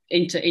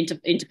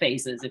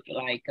interfaces, if you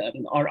like,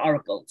 or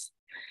oracles.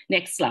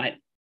 Next slide.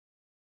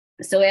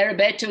 So,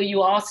 Roberto,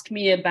 you asked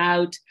me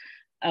about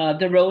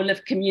the role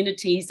of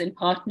communities and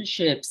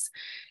partnerships.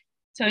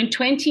 So in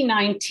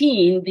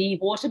 2019, the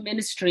Water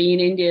Ministry in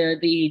India,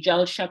 the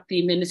Jal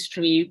Shakti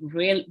Ministry,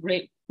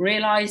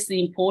 realized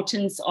the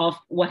importance of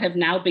what have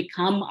now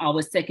become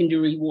our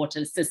secondary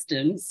water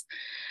systems,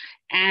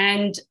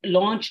 and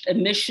launched a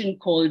mission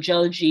called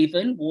Jal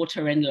Jeevan,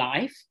 Water and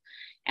Life.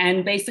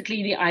 And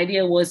basically the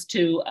idea was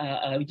to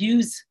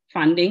use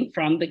funding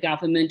from the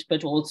government,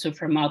 but also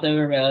from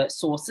other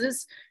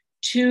sources,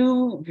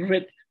 to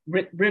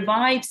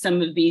revive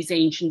some of these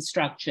ancient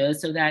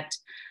structures so that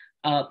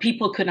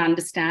people could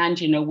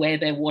understand, where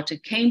their water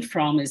came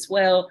from as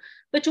well.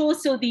 But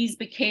also these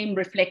became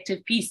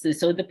reflective pieces.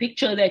 So the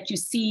picture that you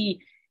see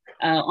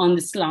on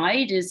the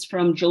slide is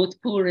from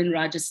Jodhpur in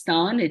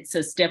Rajasthan. It's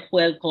a step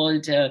well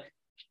called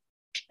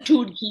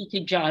Tudhi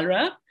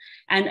Tijara.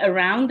 And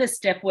around the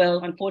step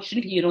well,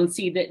 unfortunately, you don't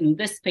see that in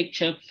this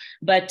picture,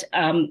 but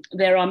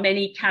there are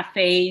many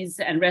cafes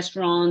and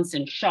restaurants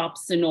and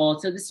shops and all.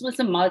 So this was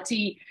a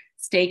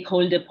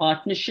multi-stakeholder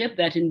partnership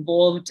that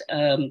involved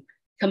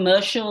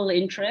commercial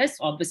interests,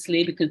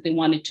 obviously, because they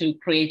wanted to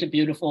create a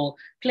beautiful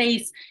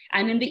place.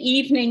 And in the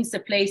evenings, the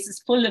place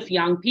is full of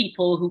young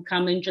people who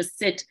come and just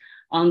sit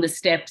on the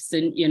steps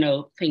and,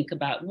 think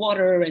about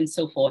water and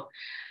so forth.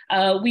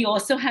 We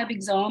also have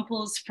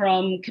examples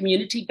from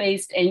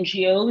community-based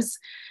NGOs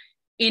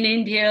in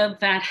India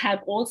that have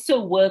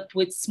also worked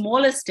with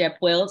smaller step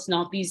wells,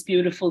 not these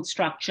beautiful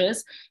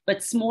structures,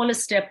 but smaller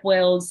step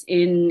wells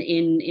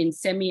in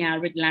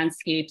semi-arid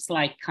landscapes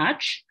like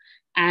Kutch,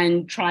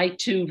 and try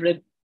to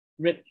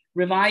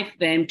revive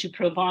them to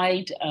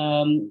provide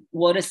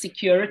water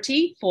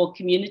security for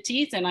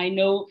communities. And I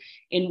know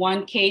in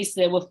one case,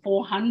 there were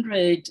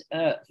 400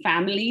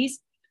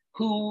 families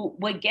who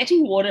were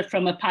getting water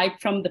from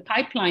the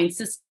pipeline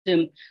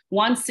system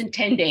once in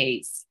 10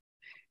 days.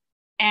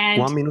 And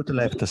 1 minute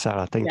left,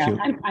 Sara. Thank you.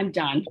 I'm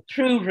done.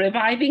 Through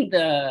reviving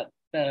the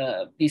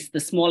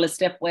smaller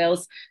step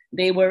wells,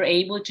 they were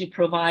able to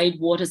provide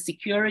water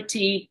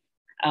security,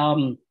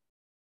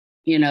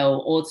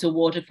 also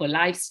water for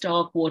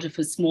livestock, water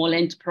for small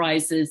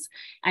enterprises.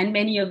 And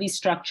many of these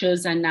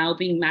structures are now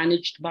being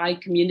managed by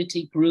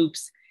community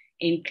groups,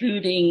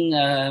 including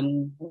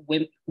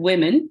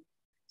women.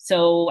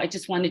 So I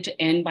just wanted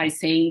to end by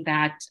saying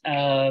that,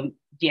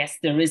 yes,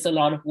 there is a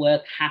lot of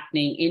work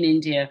happening in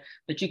India,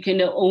 but you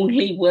can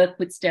only work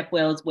with step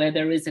wells where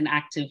there is an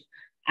active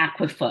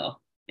aquifer,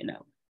 you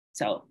know.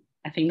 So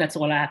I think that's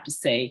all I have to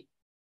say,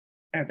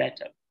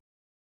 Roberto.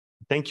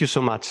 Thank you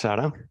so much,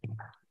 Sara.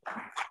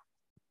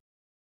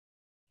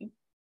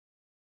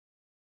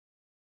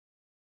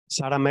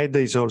 Sara Ahmed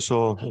is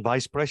also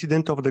Vice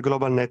President of the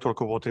Global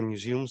Network of Water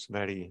Museums,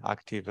 very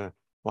active,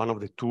 one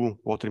of the 2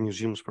 water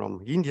museums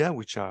from India,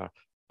 which are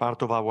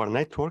part of our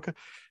network.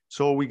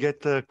 So we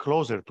get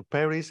closer to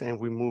Paris and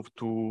we move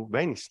to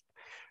Venice.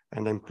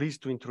 And I'm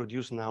pleased to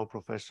introduce now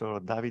Professor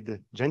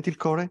David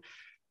Gentilcore,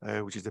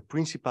 which is the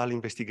principal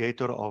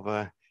investigator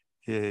of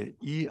the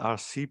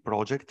ERC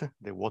project,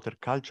 the Water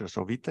Cultures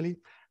of Italy,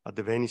 at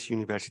the Venice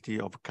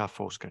University of Ca'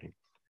 Foscari.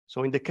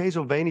 So in the case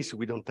of Venice,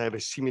 we don't have a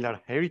similar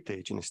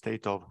heritage in a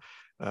state of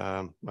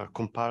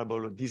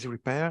comparable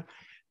disrepair,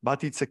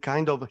 but it's a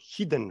kind of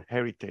hidden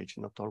heritage,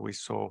 not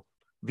always so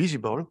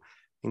visible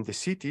in the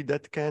city,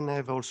 that can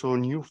have also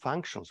new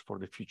functions for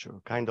the future,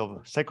 kind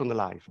of second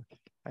life.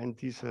 And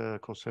this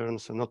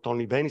concerns not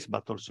only Venice,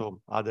 but also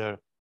other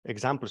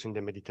examples in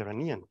the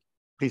Mediterranean.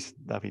 Please,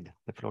 David,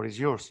 the floor is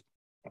yours.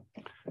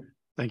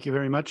 Thank you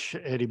very much,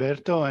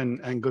 Heriberto,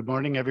 and good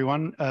morning,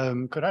 everyone.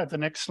 Could I have the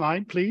next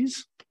slide,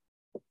 please?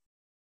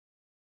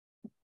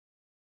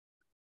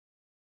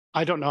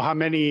 I don't know how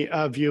many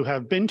of you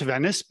have been to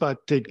Venice, but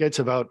it gets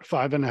about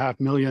 5.5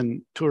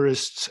 million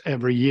tourists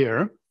every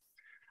year.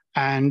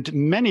 And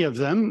many of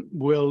them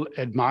will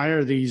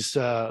admire these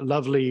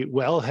lovely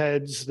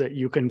wellheads that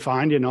you can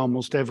find in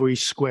almost every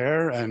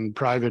square and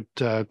private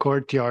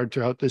courtyard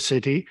throughout the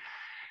city.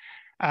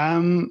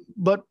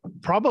 But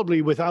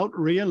probably without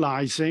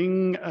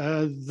realizing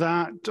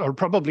that, or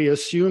probably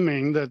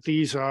assuming that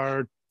these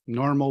are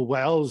normal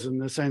wells in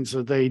the sense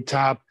that they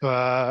tap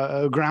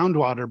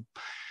groundwater.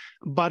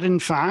 But in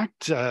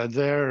fact,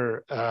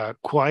 they're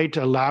quite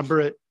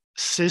elaborate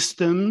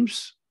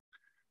systems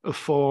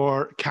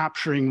for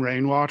capturing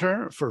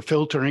rainwater, for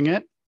filtering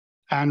it,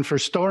 and for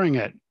storing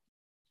it.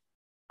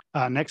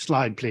 Next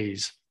slide,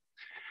 please.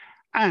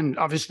 And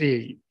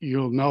obviously,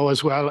 you'll know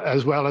as well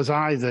as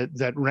I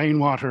that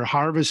rainwater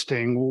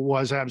harvesting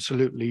was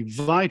absolutely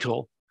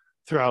vital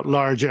throughout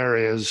large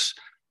areas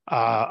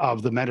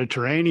of the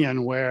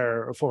Mediterranean,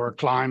 where for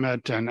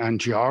climate and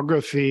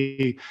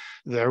geography,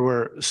 there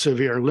were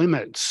severe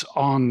limits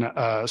on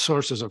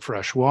sources of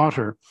fresh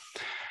water.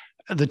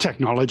 The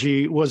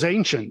technology was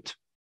ancient.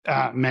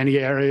 Many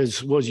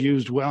areas was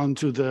used well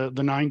into the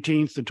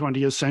 19th, the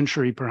 20th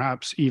century,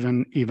 perhaps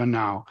even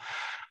now.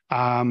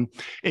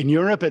 In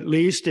Europe, at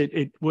least,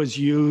 it was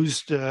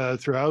used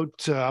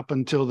throughout up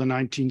until the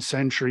 19th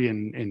century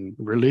in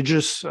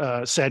religious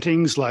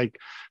settings, like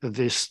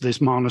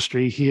this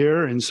monastery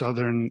here in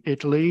southern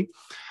Italy,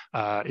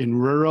 in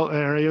rural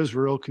areas,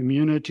 rural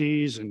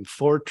communities, and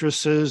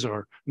fortresses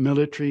or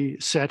military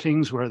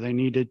settings where they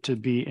needed to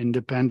be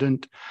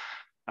independent,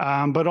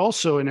 but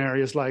also in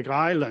areas like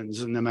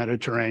islands in the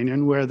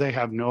Mediterranean where they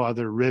have no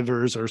other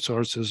rivers or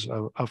sources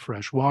of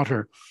fresh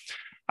water.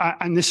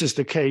 And this is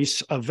the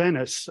case of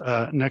Venice.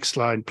 Next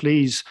slide,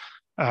 please.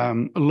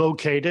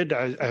 Located,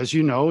 as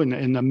you know,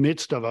 in the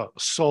midst of a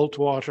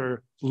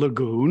saltwater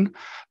lagoon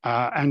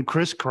and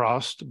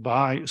crisscrossed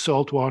by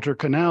saltwater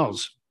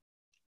canals.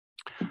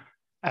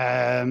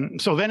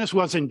 So Venice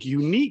wasn't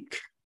unique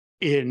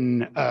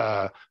in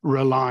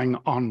relying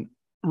on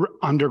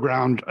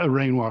underground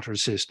rainwater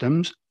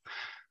systems,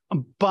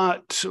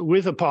 but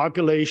with a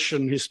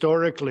population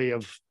historically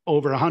of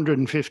over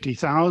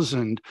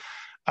 150,000,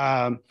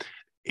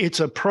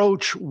 its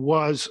approach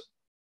was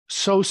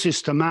so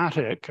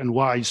systematic and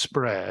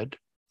widespread,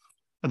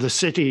 the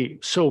city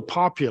so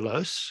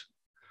populous,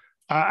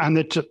 and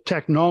the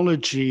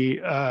technology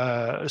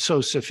so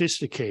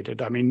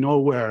sophisticated. I mean,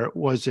 nowhere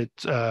was it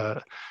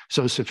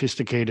so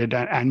sophisticated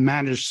and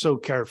managed so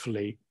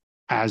carefully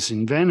as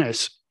in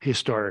Venice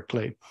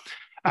historically.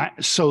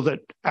 So that,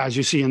 as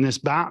you see in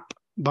this map,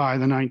 by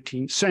the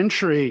 19th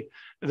century,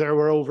 there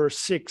were over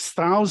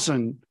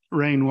 6,000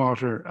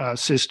 rainwater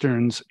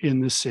cisterns in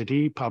the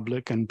city,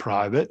 public and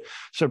private.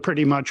 So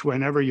pretty much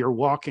whenever you're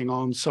walking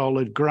on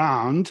solid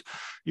ground,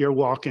 you're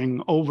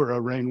walking over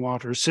a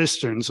rainwater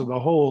cistern. So the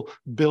whole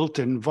built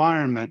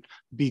environment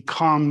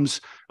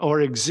becomes or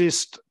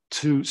exists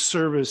to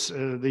service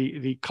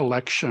the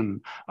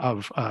collection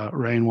of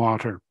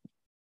rainwater.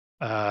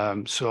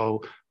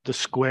 So the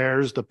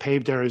squares, the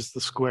paved areas,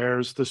 the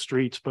squares, the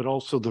streets, but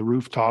also the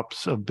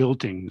rooftops of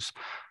buildings.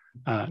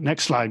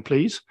 Next slide,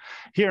 please.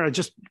 Here, I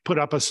just put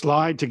up a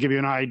slide to give you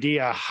an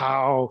idea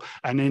how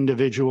an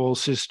individual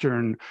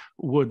cistern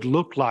would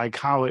look like,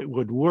 how it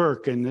would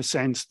work, in the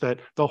sense that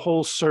the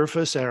whole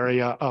surface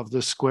area of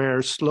the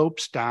square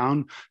slopes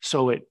down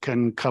so it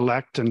can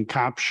collect and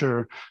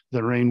capture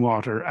the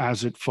rainwater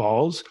as it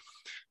falls.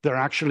 They're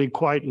actually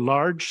quite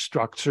large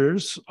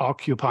structures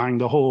occupying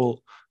the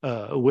whole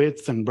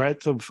width and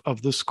breadth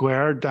of the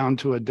square, down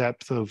to a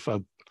depth of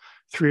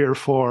 3 or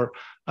 4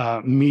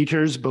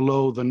 meters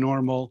below the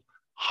normal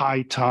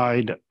high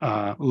tide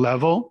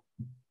level.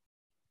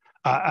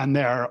 and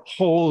there are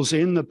holes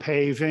in the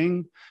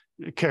paving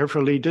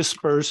carefully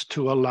dispersed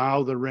to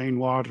allow the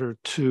rainwater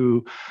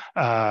to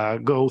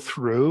go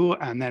through,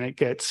 and then it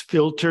gets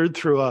filtered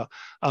through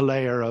a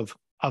layer of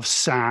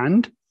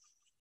sand,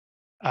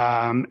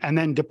 and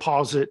then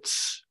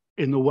deposits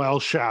in the well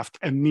shaft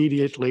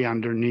immediately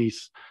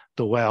underneath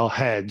the well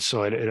head,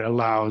 so it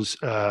allows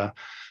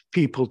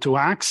people to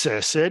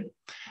access it.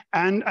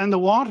 And the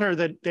water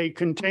that they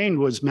contained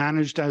was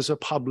managed as a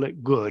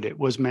public good. It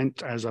was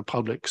meant as a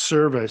public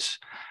service,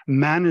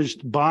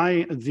 managed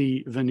by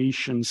the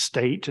Venetian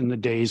state in the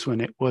days when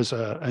it was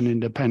an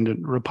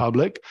independent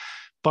republic,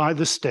 by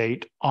the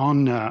state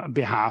on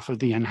behalf of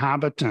the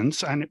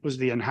inhabitants. And it was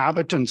the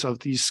inhabitants of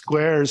these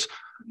squares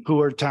who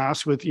were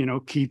tasked with,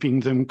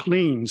 keeping them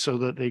clean so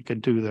that they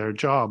could do their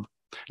job.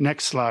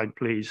 Next slide,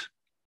 please.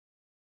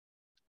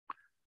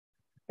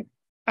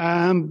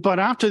 But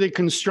after the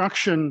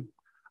construction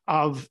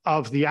of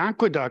the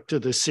aqueduct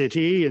of the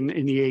city in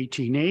the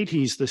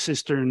 1880s, the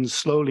cisterns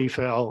slowly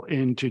fell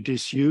into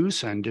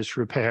disuse and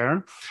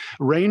disrepair.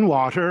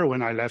 Rainwater,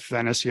 when I left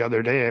Venice the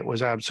other day, it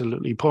was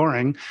absolutely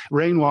pouring.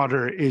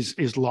 Rainwater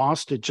is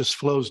lost. It just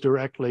flows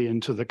directly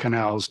into the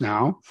canals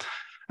now.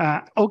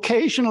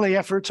 Occasionally,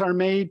 efforts are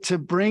made to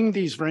bring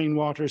these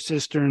rainwater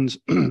cisterns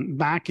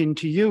back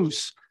into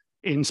use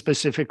in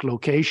specific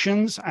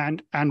locations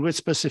and with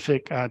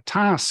specific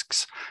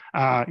tasks,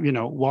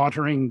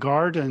 watering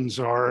gardens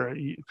or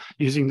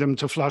using them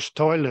to flush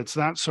toilets,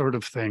 that sort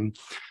of thing.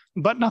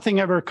 But nothing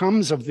ever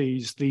comes of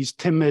these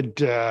timid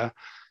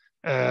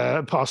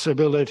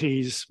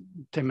possibilities,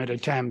 timid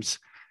attempts.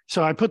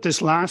 So I put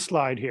this last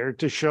slide here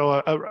to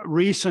show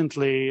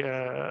recently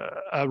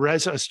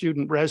a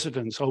student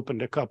residence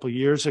opened a couple of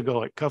years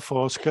ago at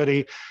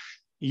Foscari,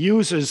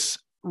 uses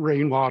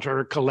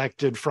rainwater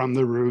collected from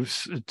the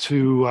roofs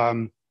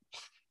to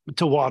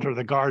water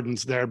the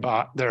gardens there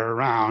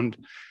around,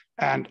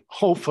 and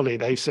hopefully,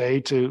 they say,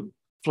 to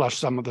flush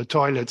some of the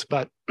toilets.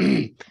 But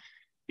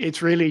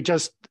it's really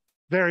just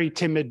very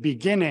timid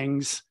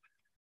beginnings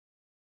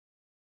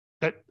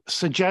that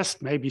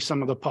suggest maybe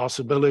some of the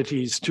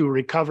possibilities to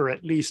recover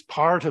at least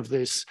part of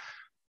this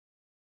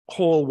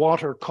whole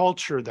water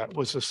culture that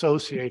was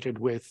associated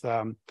with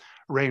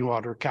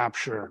rainwater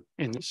capture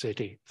in the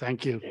city.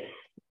 Thank you.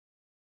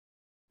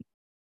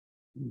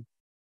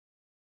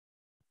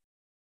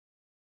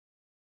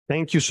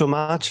 Thank you so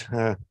much,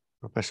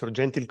 Professor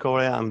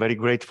Gentilcore. I'm very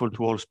grateful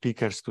to all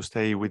speakers to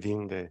stay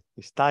within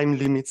these time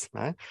limits.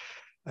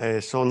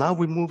 So now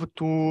we move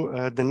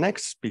to the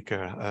next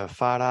speaker,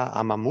 Farah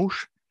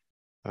Hamamouche,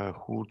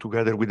 who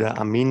together with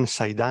Amin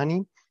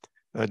Saidani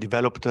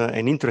developed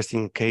an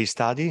interesting case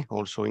study,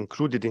 also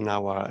included in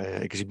our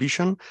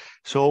exhibition.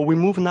 So we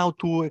move now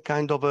to a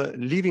kind of a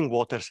living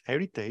waters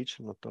heritage,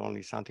 not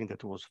only something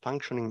that was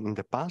functioning in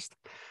the past.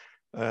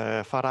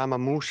 Farah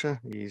Hamamouche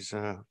is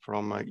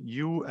from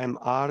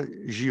UMR,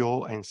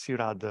 GO, and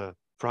CIRAD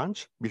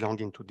branch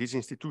belonging to this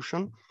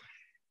institution.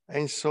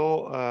 And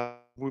so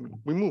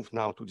we move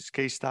now to this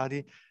case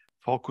study,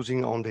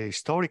 focusing on the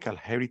historical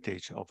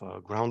heritage of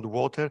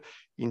groundwater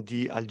in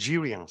the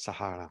Algerian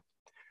Sahara.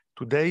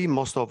 Today,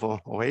 most of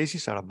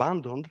oases are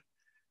abandoned.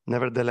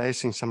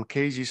 Nevertheless, in some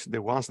cases,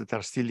 the ones that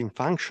are still in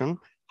function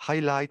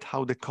highlight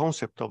how the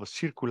concept of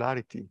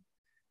circularity,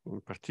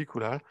 in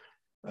particular,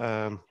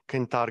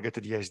 can target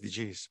the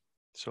SDGs.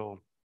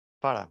 So,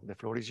 Farah, the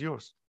floor is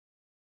yours.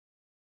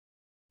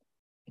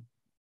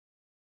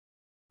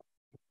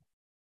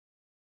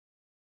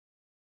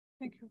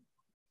 Thank you.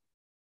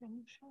 Can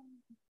you show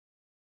me?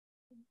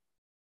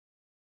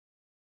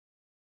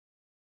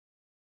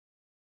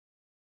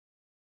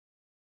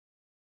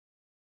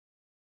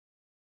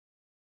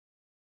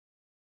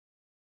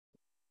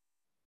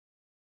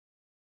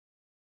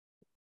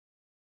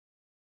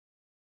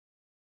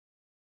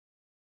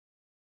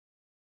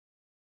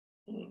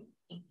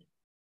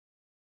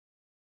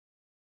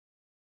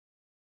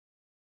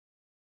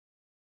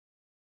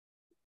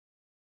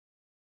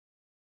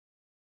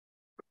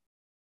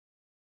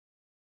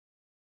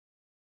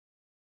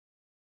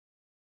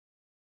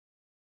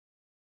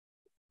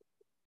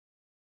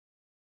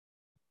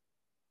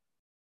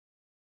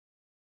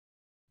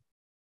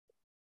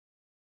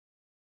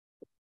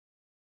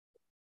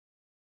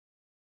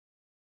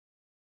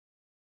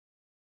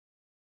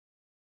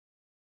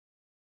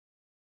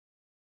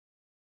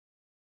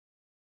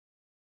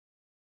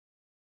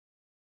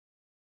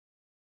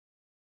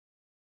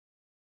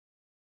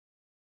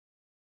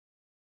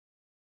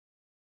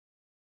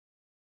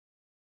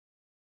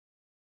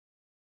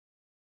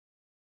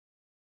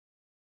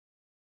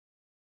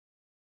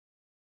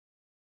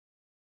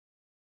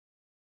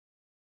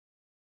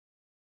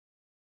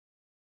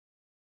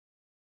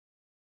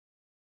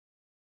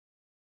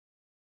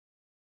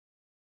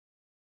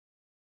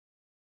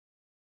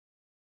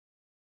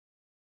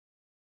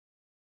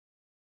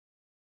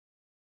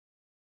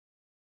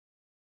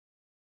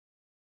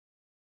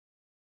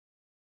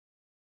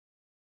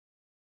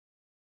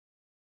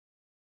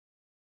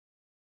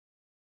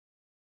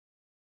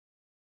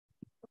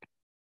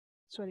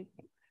 Sorry.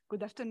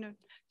 Good afternoon.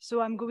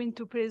 So I'm going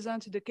to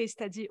present the case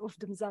study of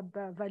the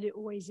Mzab Valley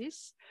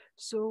Oasis,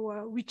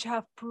 so which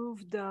have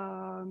proved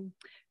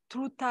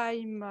through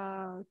time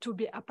to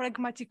be a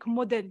pragmatic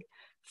model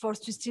for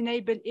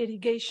sustainable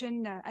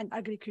irrigation and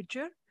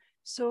agriculture.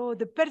 So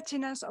the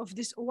pertinence of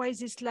this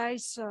oasis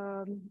lies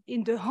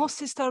in the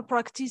ancestral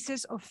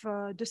practices of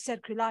the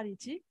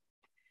circularity.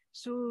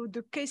 So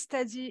the case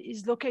study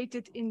is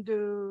located in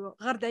the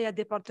Gardaya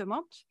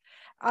department,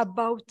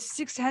 about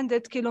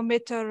 600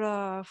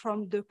 kilometers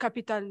from the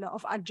capital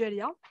of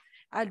Algeria,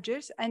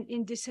 Algiers. And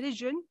in this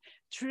region,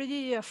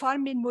 three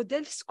farming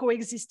models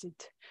coexisted.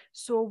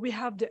 So we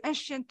have the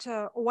ancient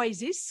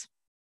oasis,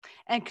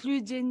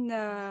 including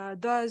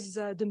those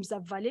the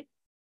Mzab Valley.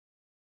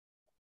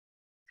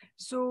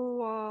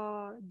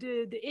 So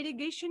the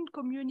irrigation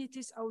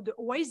communities of the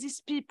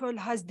oasis people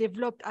has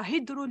developed a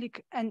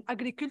hydraulic and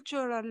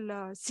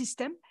agricultural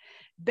system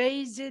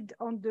based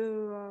on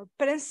the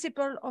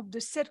principle of the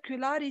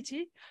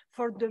circularity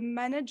for the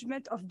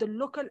management of the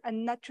local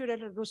and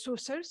natural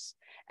resources,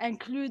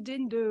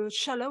 including the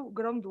shallow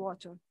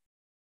groundwater.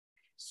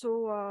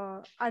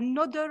 So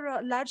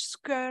another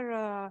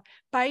large-scale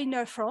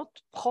pioneer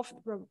front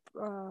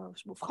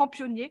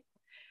pioneer,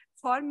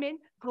 farming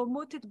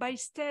promoted by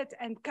state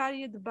and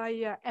carried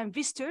by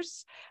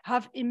investors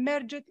have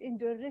emerged in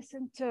the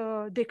recent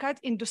decade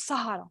in the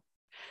Sahara.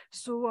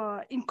 So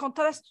in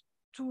contrast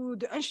to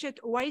the ancient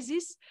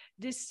oasis,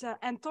 this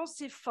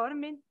intensive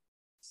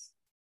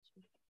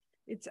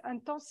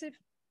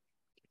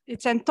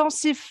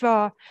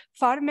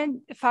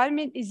farming,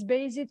 farming is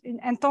based in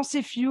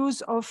intensive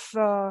use of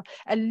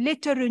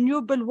little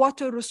renewable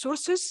water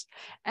resources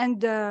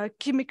and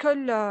chemical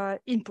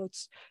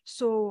inputs.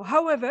 So,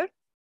 however,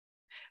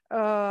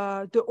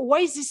 the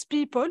oasis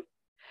people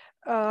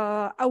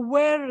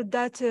aware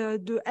that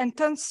the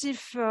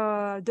intensive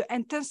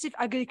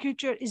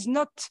agriculture is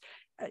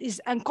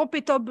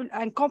incompatible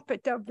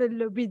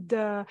with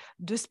the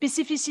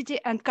specificity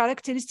and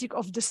characteristic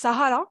of the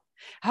Sahara,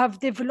 have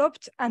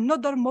developed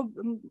another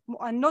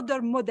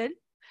model,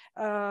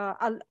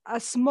 a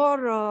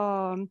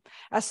small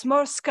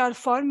scale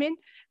farming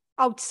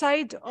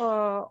outside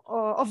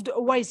of the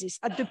oasis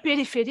at the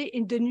periphery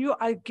in the new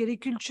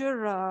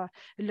agriculture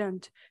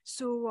land.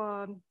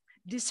 So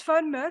this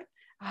farmer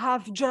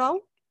have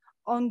drawn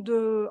on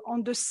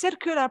the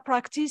circular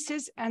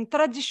practices and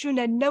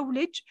traditional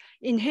knowledge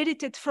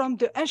inherited from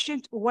the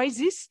ancient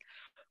oasis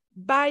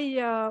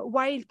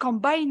while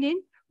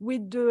combining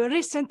with the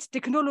recent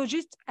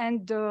technologies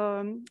and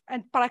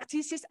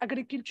practices,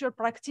 agriculture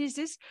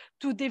practices,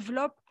 to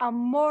develop a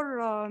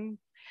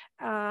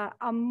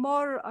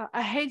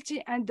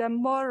healthy and a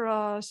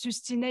more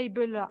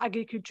sustainable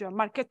agriculture,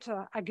 market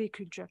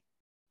agriculture.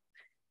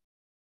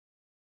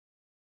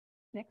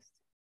 Next.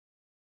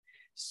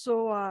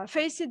 So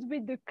faced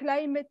with the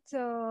climate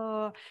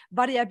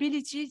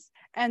variabilities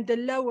and the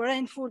low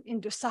rainfall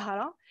in the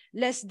Sahara,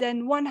 less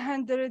than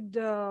 100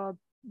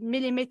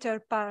 millimeter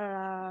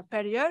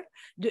per year,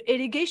 the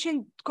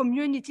irrigation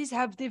communities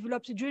have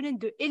developed during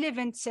the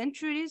 11th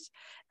centuries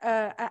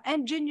an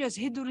ingenious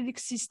hydraulic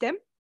system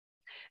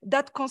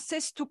that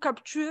consists to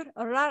capture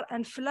rare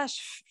and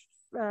flash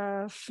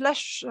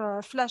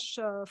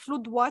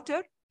flood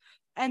water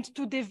and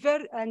to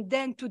divert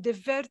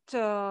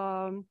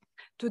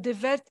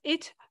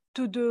it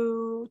to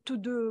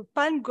the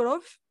palm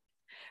grove,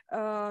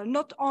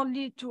 not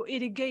only to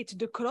irrigate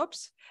the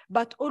crops,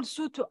 but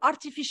also to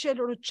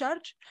artificially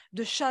recharge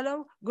the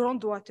shallow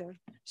groundwater.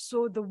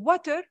 So the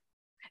water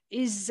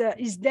is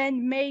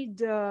then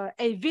made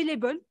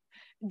available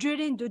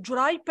during the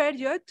dry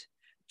period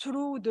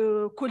through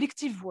the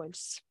collective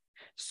wells.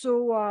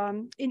 So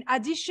in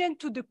addition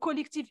to the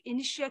collective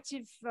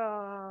initiative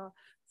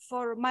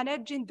for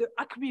managing the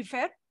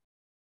aquifer,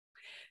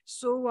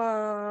 so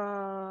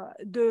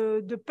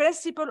the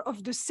principle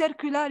of the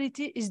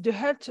circularity is the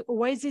health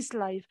oasis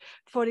life.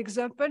 For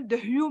example, the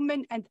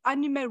human and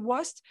animal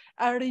waste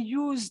are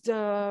reused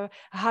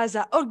as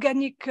an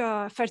organic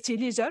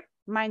fertilizer,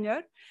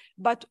 manure,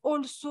 but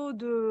also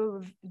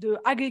the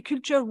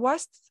agriculture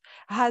waste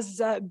has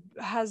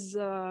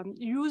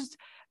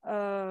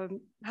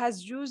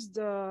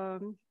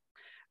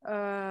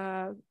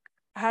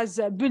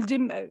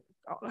building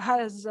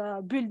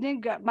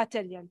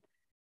material.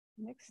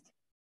 Next.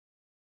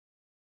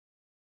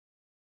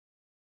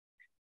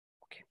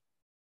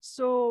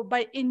 So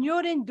by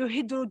ignoring the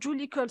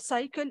hydrogeological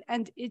cycle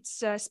and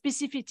its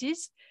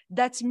specificities,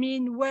 that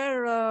mean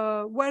where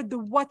the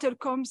water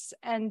comes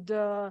and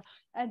how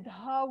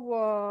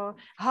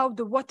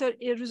the water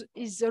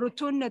is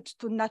returned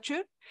to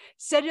nature,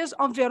 serious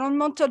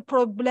environmental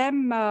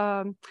problems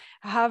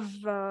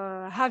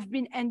have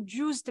been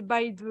induced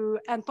by the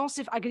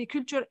intensive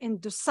agriculture in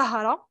the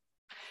Sahara.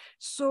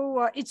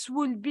 So it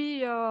will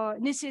be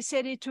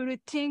necessary to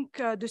rethink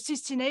the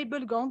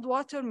sustainable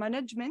groundwater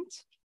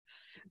management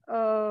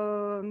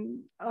while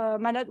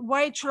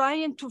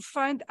trying to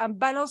find a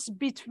balance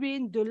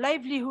between the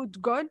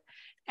livelihood goal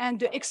and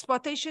the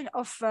exploitation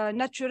of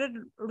natural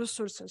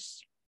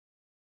resources.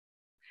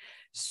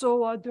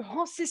 So the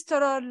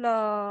ancestral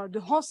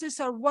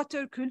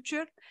water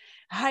culture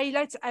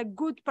highlights a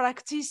good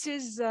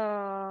practices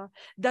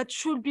that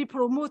should be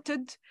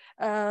promoted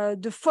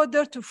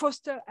further to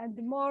foster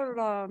and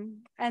more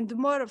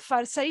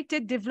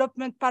far-sighted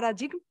development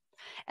paradigm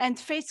and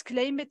face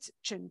climate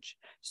change.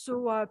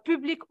 So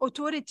public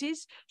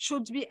authorities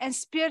should be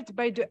inspired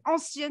by the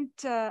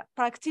ancient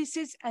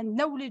practices and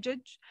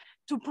knowledge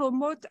to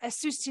promote a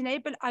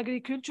sustainable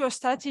agricultural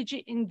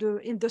strategy in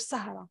the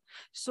Sahara.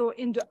 So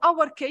in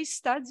our case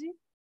study,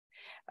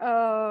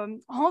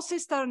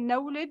 ancestral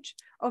knowledge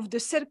of the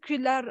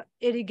circular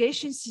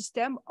irrigation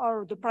system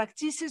or the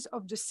practices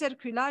of the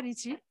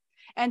circularity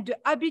and the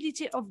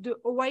ability of the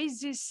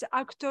oasis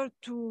actor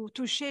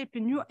to shape a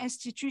new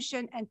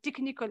institution and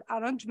technical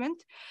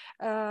arrangement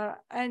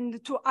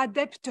and to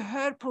adapt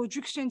her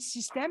production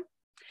system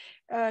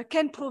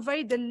can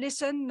provide a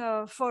lesson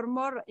for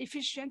more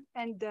efficient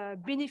and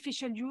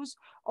beneficial use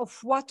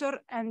of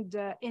water and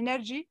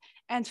energy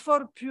and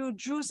for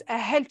produce a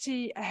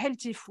healthy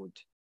food.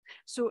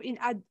 So in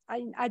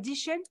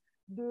addition,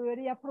 the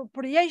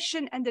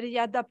reappropriation and the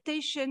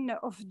readaptation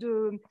of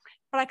the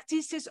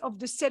practices of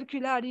the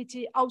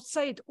circularity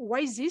outside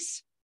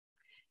oasis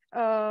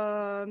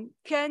can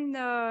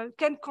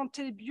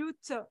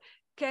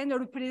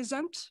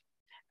represent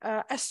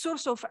a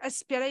source of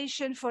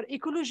aspiration for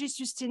ecology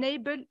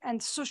sustainable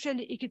and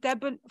socially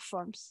equitable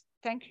forms.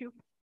 Thank you.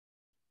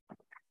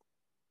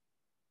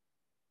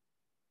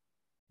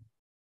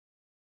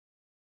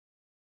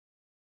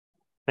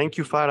 Thank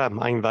you, Farah.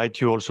 I invite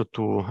you also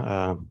to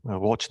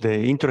watch the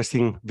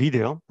interesting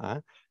video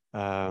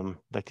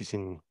that is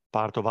in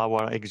part of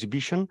our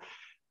exhibition.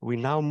 We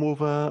now move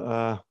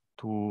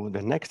to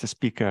the next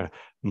speaker,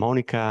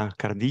 Monica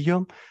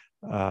Cardillo,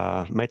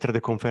 maître de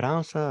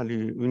conférence à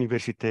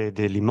l'Université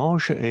de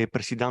Limoges et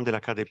président de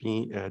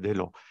l'Académie de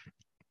l'eau.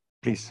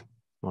 Please.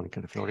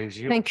 Monica, the floor is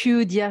yours. Thank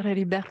you, dear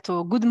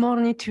Heriberto. Good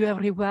morning to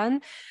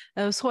everyone.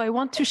 So I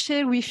want to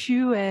share with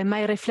you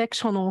my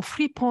reflection on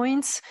 3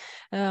 points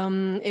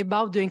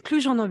about the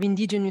inclusion of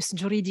indigenous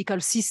juridical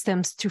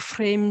systems to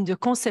frame the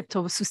concept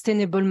of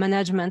sustainable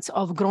management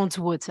of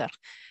groundwater.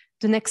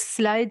 The next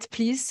slide,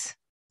 please.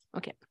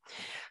 Okay.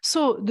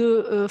 So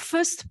the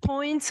first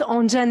point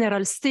on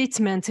general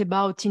statement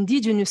about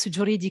indigenous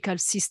juridical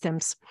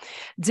systems.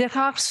 There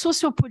are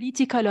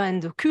socio-political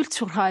and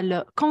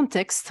cultural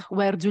contexts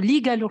where the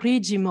legal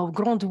regime of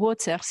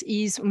groundwaters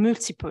is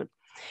multiple.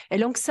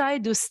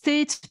 Alongside the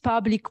state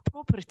public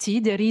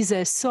property, there is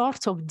a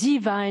sort of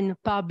divine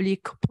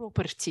public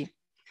property.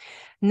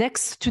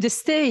 Next to the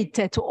state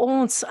that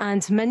owns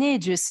and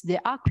manages the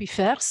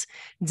aquifers,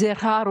 there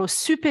are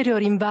superior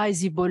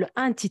invisible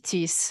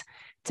entities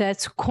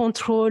that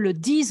control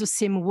these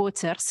same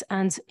waters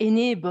and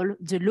enable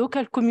the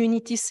local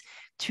communities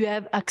to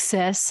have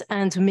access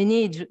and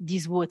manage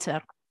this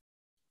water.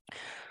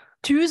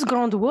 To use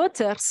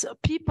groundwaters,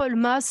 people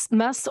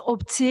must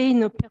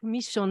obtain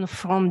permission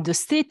from the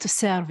state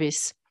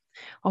service.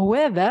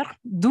 However,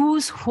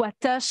 those who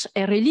attach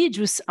a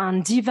religious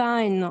and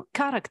divine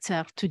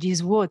character to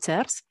these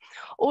waters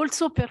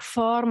also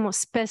perform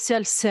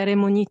special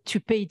ceremony to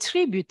pay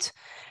tribute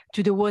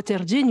to the water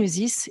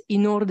geniuses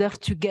in order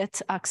to get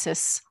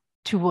access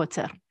to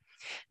water.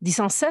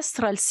 This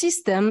ancestral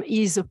system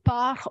is a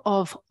part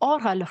of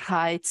oral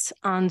rights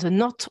and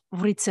not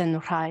written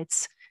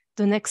rights.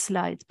 The next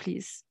slide,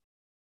 please.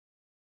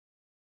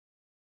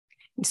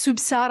 In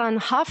sub-Saharan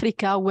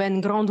Africa,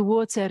 when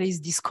groundwater is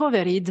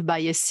discovered by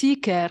a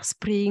seeker,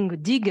 spring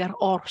digger,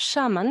 or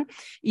shaman,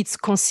 it's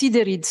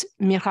considered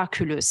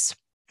miraculous.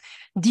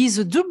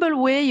 This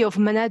double way of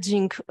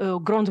managing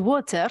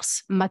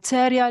groundwaters,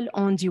 material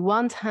on the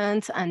one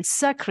hand and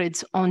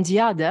sacred on the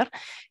other,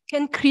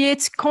 can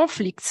create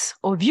conflicts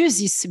of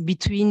uses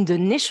between the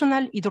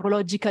national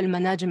hydrological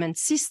management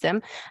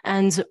system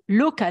and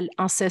local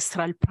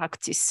ancestral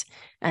practice,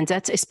 and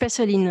that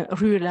especially in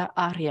rural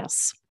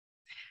areas.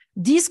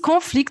 This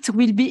conflict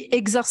will be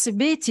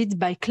exacerbated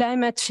by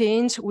climate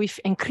change with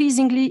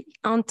increasingly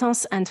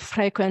intense and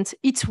frequent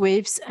heat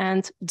waves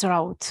and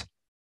drought.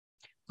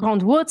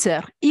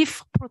 Groundwater,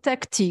 if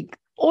protected,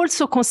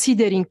 also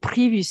considering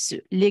previous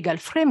legal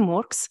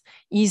frameworks,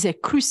 is a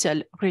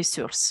crucial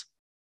resource.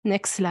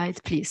 Next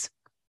slide, please.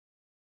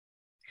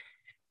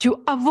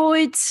 To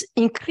avoid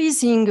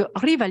increasing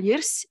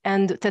rivalries,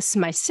 and that's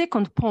my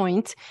second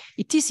point,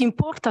 it is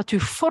important to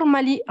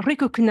formally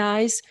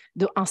recognize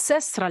the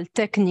ancestral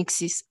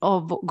techniques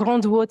of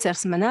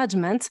groundwater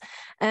management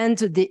and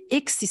the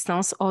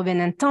existence of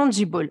an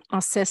intangible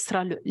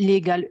ancestral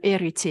legal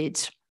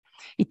heritage.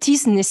 It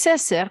is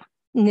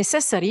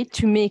necessary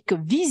to make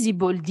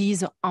visible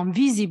these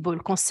invisible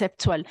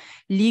conceptual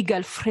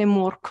legal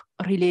framework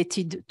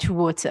related to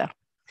water.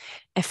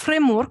 A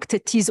framework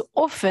that is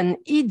often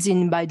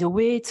hidden by the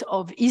weight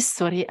of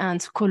history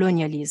and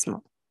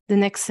colonialism. The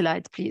next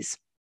slide, please.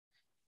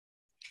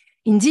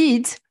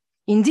 Indeed,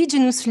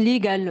 indigenous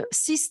legal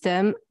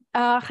systems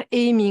are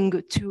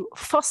aiming to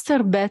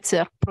foster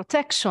better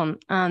protection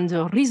and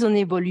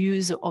reasonable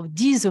use of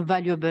these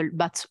valuable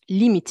but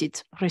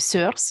limited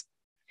resources.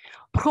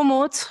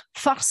 promote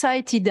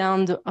farsighted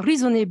and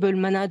reasonable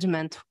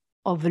management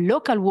of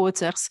local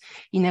waters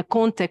in a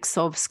context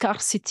of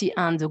scarcity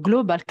and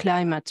global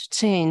climate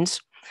change,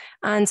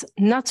 and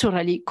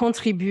naturally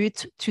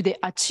contribute to the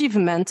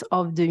achievement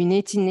of the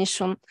United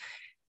Nations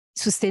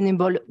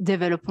Sustainable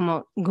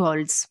Development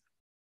Goals.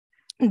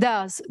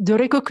 Thus, the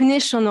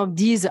recognition of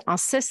these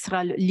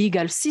ancestral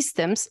legal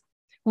systems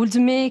would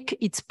make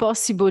it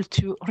possible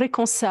to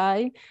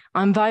reconcile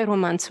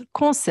environment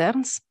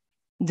concerns,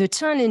 the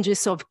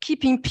challenges of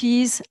keeping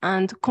peace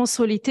and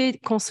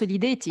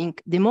consolidating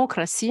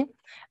democracy,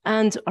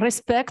 and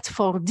respect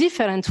for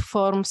different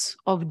forms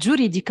of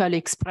juridical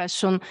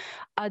expression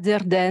other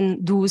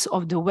than those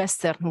of the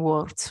Western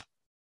world.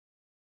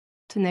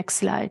 The next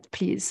slide,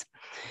 please.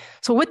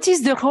 So what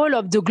is the role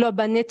of the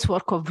global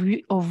network of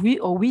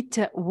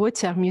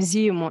water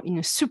museum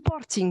in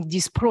supporting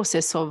this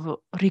process of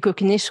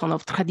recognition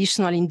of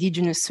traditional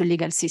indigenous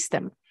legal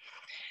system?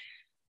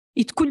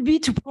 It could be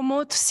to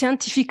promote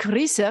scientific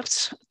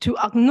research, to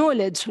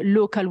acknowledge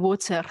local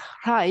water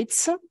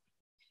rights,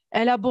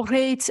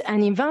 elaborate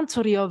an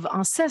inventory of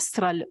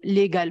ancestral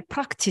legal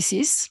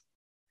practices,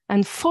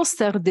 and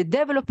foster the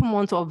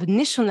development of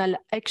national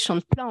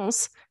action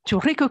plans to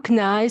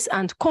recognize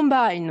and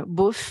combine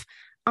both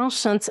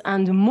ancient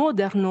and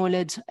modern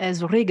knowledge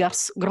as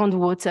regards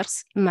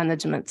groundwater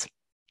management.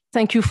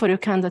 Thank you for your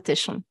kind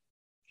attention.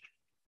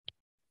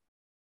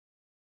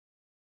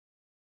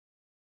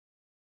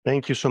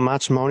 Thank you so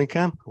much,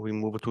 Monica. We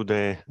move to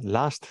the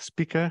last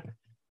speaker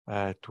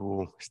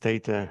to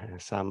state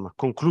some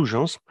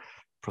conclusions.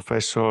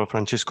 Professor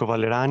Francesco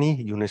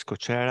Vallerani, UNESCO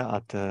Chair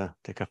at the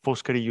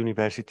Foscari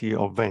University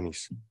of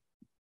Venice.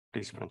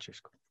 Please,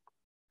 Francesco.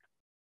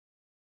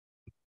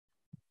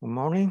 Good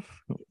morning.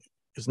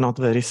 It's not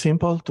very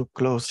simple to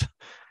close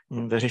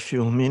in very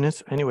few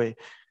minutes. Anyway,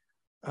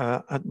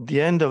 at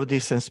the end of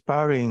this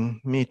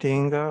inspiring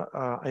meeting,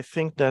 I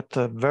think that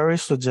very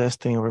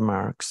suggesting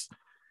remarks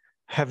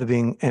have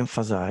been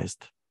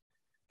emphasized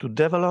to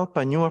develop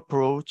a new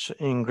approach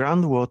in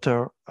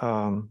groundwater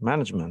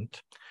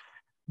management.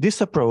 This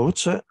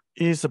approach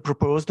is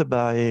proposed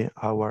by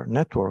our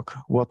network,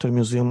 Water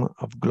Museum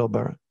of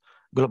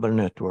Global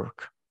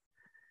Network.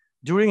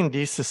 During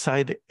this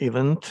side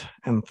event,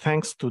 and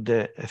thanks to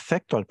the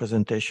effectual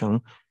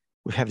presentation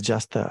we have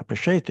just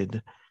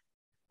appreciated,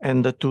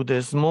 and to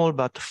the small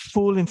but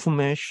full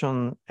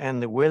information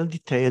and the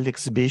well-detailed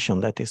exhibition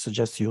that I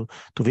suggest you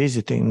to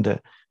visit in the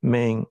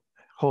main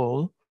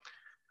hall,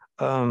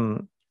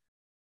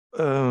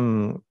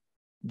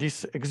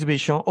 this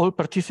exhibition, all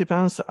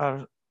participants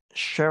are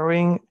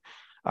sharing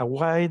a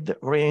wide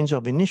range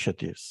of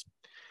initiatives,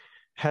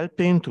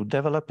 helping to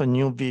develop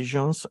new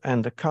visions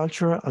and a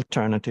cultural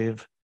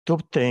alternative to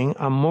obtain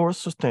a more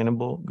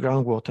sustainable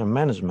groundwater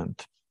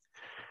management.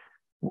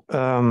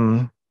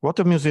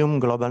 Water Museum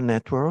Global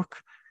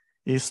Network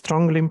is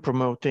strongly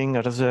promoting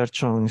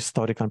research on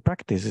historical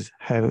practices,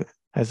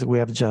 as we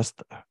have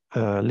just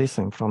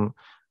listened from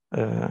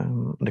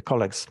the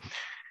colleagues,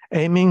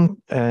 aiming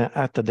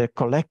at the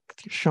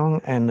collection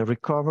and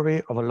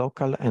recovery of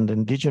local and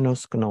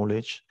indigenous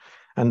knowledge,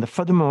 and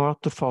furthermore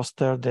to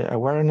foster the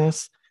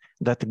awareness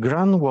that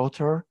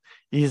groundwater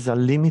is a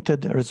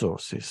limited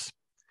resources.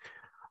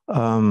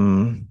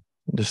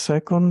 The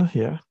second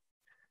here,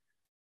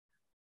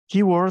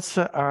 keywords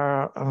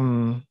are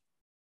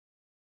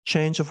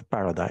change of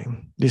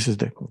paradigm. This is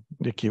the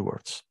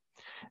keywords.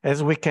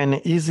 As we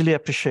can easily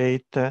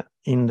appreciate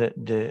in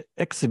the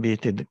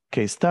exhibited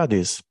case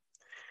studies,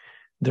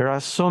 there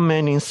are so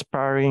many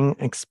inspiring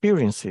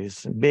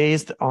experiences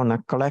based on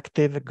a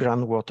collective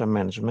groundwater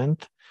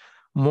management,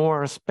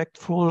 more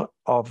respectful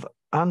of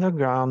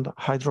underground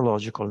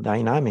hydrological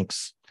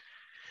dynamics.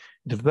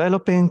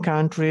 Developing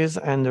countries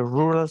and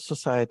rural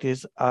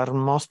societies are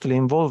mostly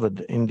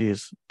involved in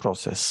this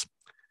process.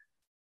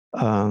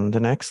 The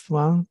next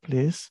one,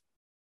 please.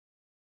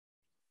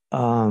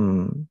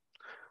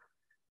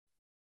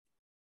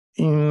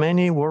 In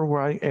many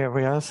worldwide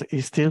areas,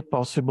 it's still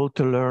possible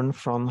to learn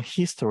from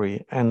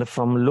history and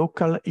from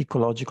local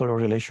ecological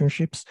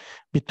relationships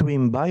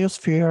between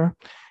biosphere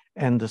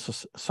and the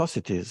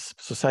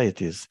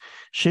societies,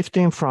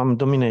 shifting from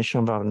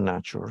domination of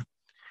nature.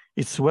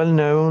 It's well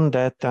known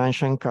that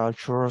ancient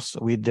cultures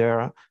with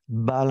their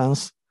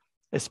balanced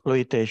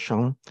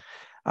exploitation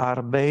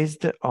are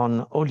based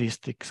on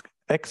holistic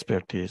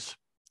expertise.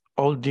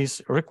 All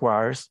this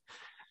requires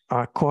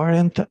a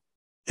coherent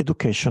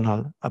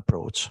educational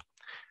approach.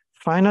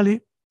 Finally,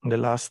 the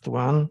last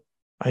one,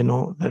 I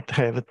know that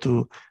I have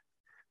to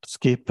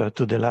skip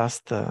to the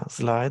last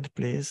slide,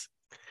 please.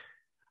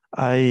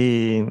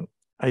 I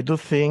do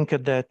think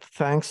that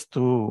thanks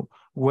to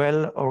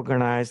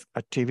well-organized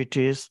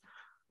activities,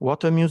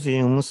 water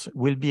museums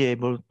will be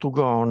able to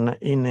go on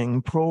in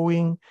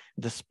improving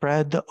the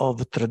spread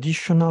of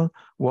traditional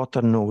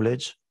water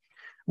knowledge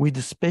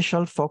with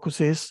special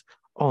focuses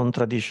on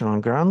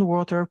traditional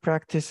groundwater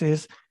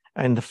practices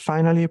and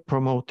finally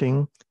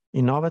promoting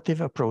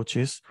innovative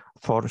approaches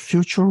for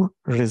future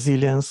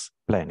resilience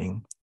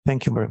planning.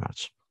 Thank you very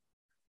much.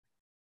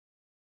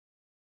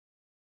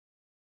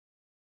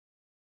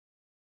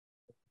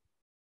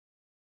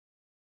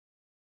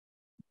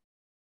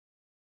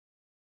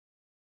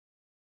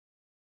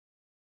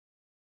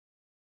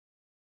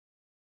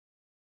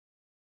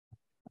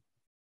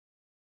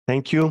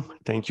 Thank you.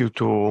 Thank you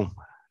to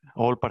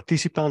all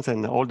participants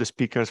and all the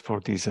speakers for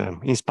these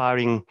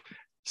inspiring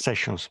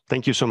sessions.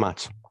 Thank you so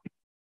much.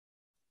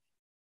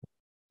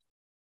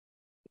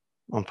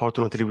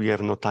 Unfortunately, we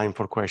have no time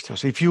for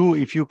questions. If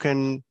you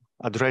can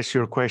address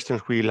your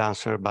questions, we'll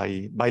answer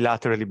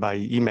bilaterally by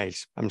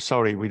emails. I'm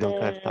sorry, we don't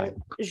have time.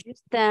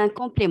 Juste un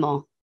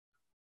compliment.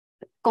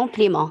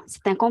 Compliment,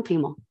 c'est un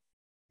compliment.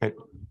 Okay.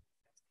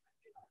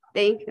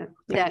 Thank you.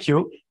 Thank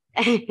you.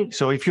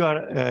 So if you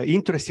are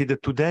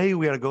interested, today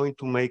we are going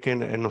to make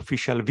an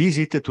official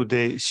visit to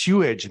the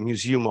Sewage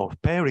Museum of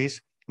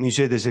Paris,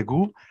 Musée des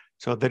Égouts.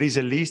 So there is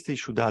a list. You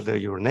should add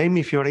your name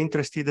if you're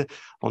interested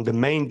on the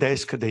main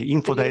desk, the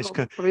info desk,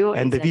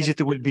 and the visit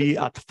will be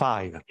at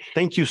 5.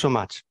 Thank you so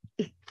much.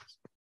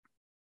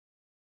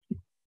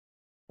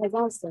 That's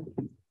awesome.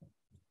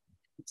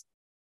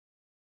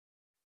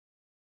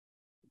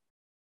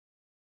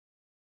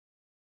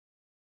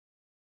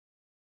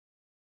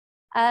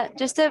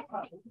 Just a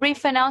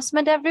brief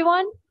announcement,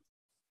 everyone.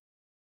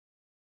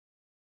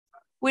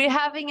 We're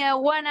having a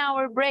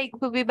 1-hour break.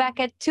 We'll be back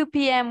at 2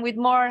 p.m. with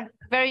more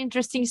very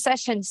interesting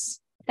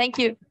sessions. Thank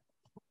you.